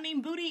 Well, I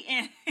mean, booty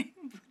and.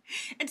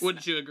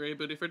 Wouldn't you agree,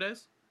 booty for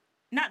days?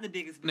 Not the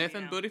biggest. Booty,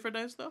 Nathan, booty for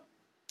days though.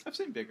 I've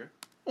seen bigger.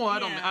 Well, I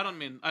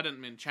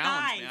didn't mean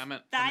challenge me. I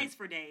meant thighs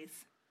for days.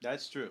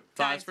 That's true.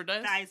 Thighs for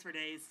days. Thighs for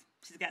days.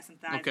 She's got some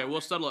thighs. Okay, on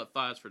we'll her. settle at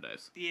thighs for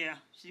days. Yeah,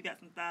 she's got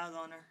some thighs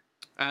on her.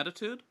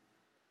 Attitude.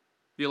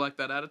 You like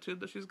that attitude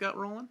that she's got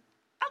rolling?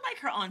 I like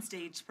her on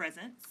stage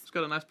presence. She's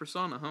got a nice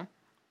persona, huh?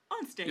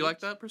 On stage. You like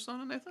that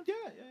persona, Nathan? Yeah.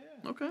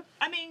 Okay.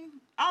 I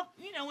mean,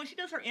 when she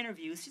does her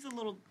interviews,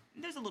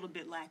 there's a little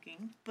bit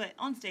lacking, but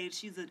on stage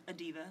she's a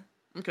diva.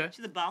 Okay.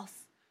 She's a boss.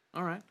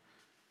 All right.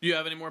 Do you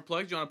have any more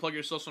plugs? Do you want to plug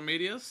your social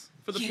medias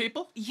for the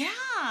people? Yeah,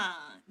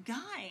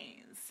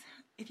 guys.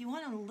 If you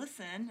want to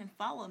listen and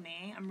follow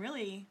me, I'm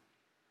really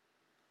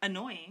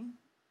annoying.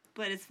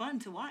 but it's fun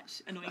to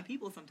watch annoying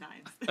people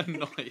sometimes.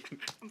 Annoying.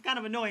 I'm kind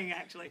of annoying,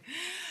 actually.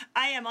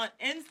 I am on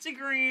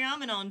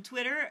Instagram and on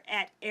Twitter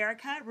at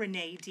Erica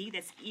Renee D.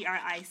 That's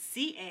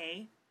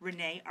ERICA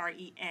Renee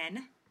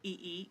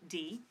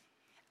RENEED.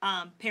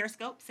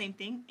 Periscope, same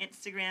thing.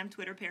 Instagram,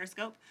 Twitter,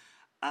 Periscope.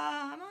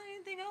 I'm on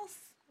anything else.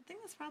 I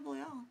think that's probably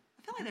all.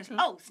 I feel like there's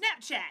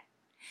Snapchat.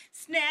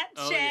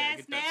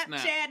 Snapchat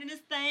and this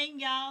thing,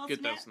 y'all.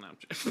 Get that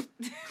Snapchat.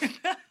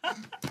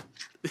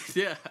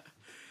 Yeah,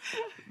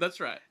 that's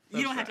right.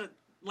 You don't have to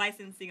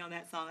licensing on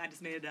that song. I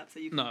just made it up so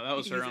you can. No, that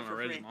was her own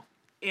original.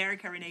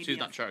 Erica Renee. She's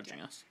not charging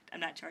us. I'm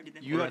not charging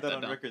them. You have that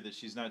on record that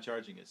she's not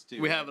charging us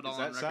too. We have it all on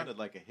record. That sounded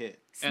like a hit.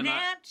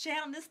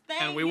 Snapchat on this thing.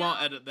 And we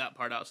won't edit that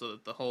part out so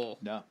that the whole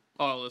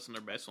all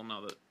listener base will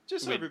know that.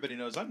 Just so everybody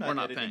knows, I'm not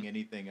editing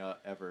anything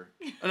ever.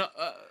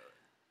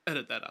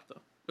 Edit that out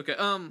though. Okay.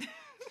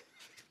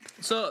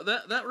 So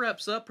that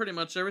wraps up pretty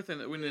much everything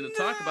that we need to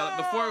talk about.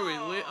 Before we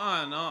leave,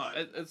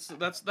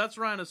 that's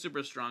Ryan is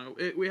super strong.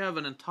 We have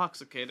an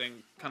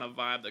intoxicating kind of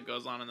vibe that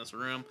goes on in this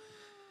room.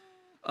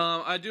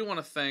 I do want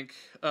to thank,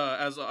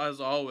 as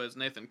always,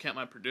 Nathan Kent,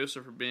 my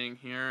producer, for being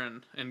here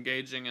and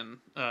engaging in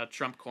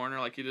Trump Corner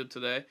like he did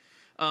today.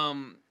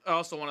 I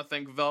also want to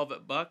thank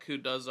Velvet Buck, who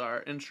does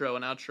our intro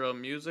and outro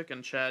music,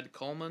 and Chad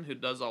Coleman, who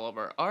does all of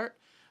our art.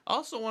 I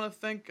also want to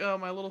thank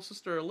my little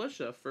sister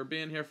Alicia for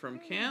being here from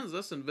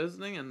Kansas and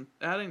visiting and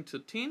adding to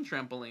Teen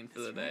Trampoline for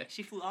the day.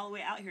 She flew all the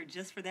way out here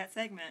just for that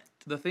segment.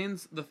 The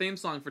theme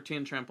song for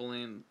Teen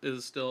Trampoline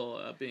is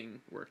still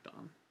being worked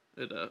on.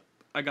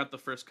 I got the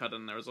first cut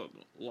and there was a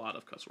lot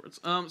of cuss words.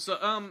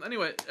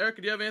 Anyway,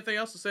 Erica, do you have anything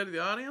else to say to the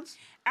audience?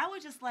 I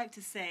would just like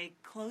to say,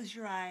 close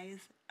your eyes,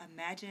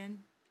 imagine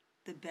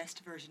the best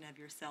version of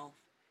yourself,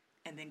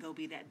 and then go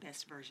be that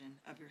best version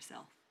of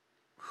yourself.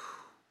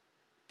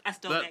 I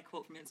stole that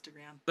quote from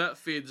Instagram. That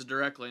feeds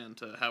directly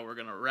into how we're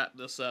going to wrap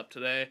this up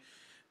today,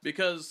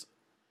 because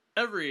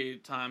every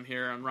time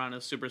here on Ryan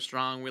is Super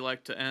Strong, we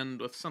like to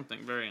end with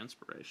something very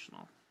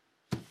inspirational.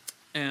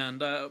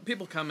 And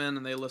people come in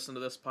and they listen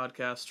to this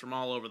podcast from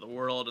all over the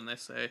world, and they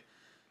say,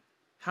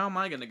 how am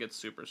I going to get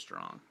super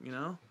strong, you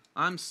know?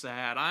 I'm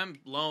sad, I'm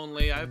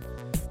lonely,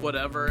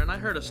 whatever. And I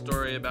heard a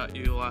story about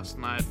you last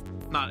night,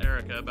 not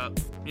Erica,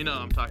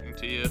 I'm talking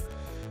to you.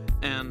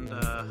 And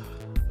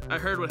I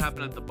heard what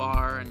happened at the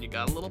bar, and you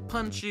got a little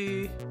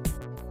punchy.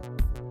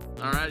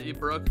 Alright, you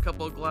broke a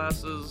couple of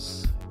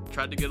glasses,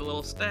 tried to get a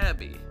little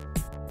stabby.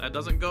 That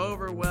doesn't go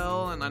over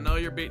well, and I know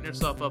you're beating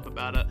yourself up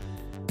about it,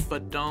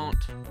 but don't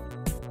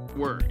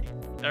worry.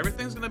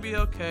 Everything's gonna be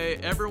okay.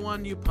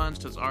 Everyone you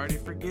punched has already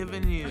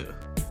forgiven you.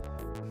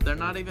 They're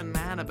not even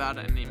mad about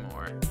it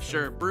anymore.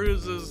 Sure,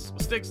 bruises,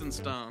 sticks and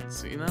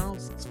stones,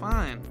 it's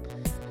fine.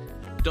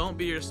 Don't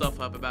beat yourself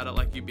up about it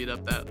like you beat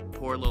up that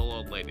poor little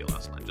old lady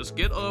last night. Just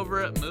get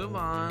over it, move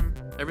on.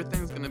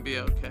 Everything's gonna be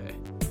okay.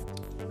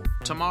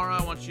 Tomorrow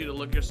I want you to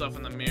look yourself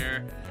in the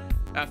mirror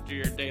after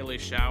your daily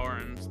shower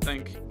and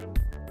think,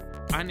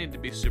 I need to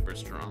be super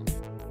strong.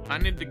 I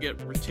need to get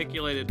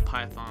reticulated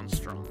python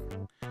strong.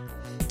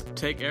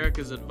 Take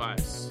Erica's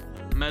advice.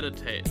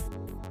 Meditate.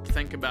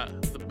 Think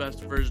about the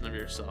best version of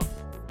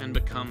yourself and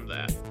become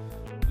that.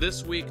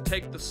 This week,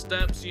 take the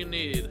steps you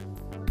need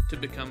to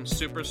become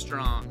super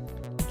strong,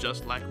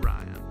 just like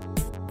Ryan.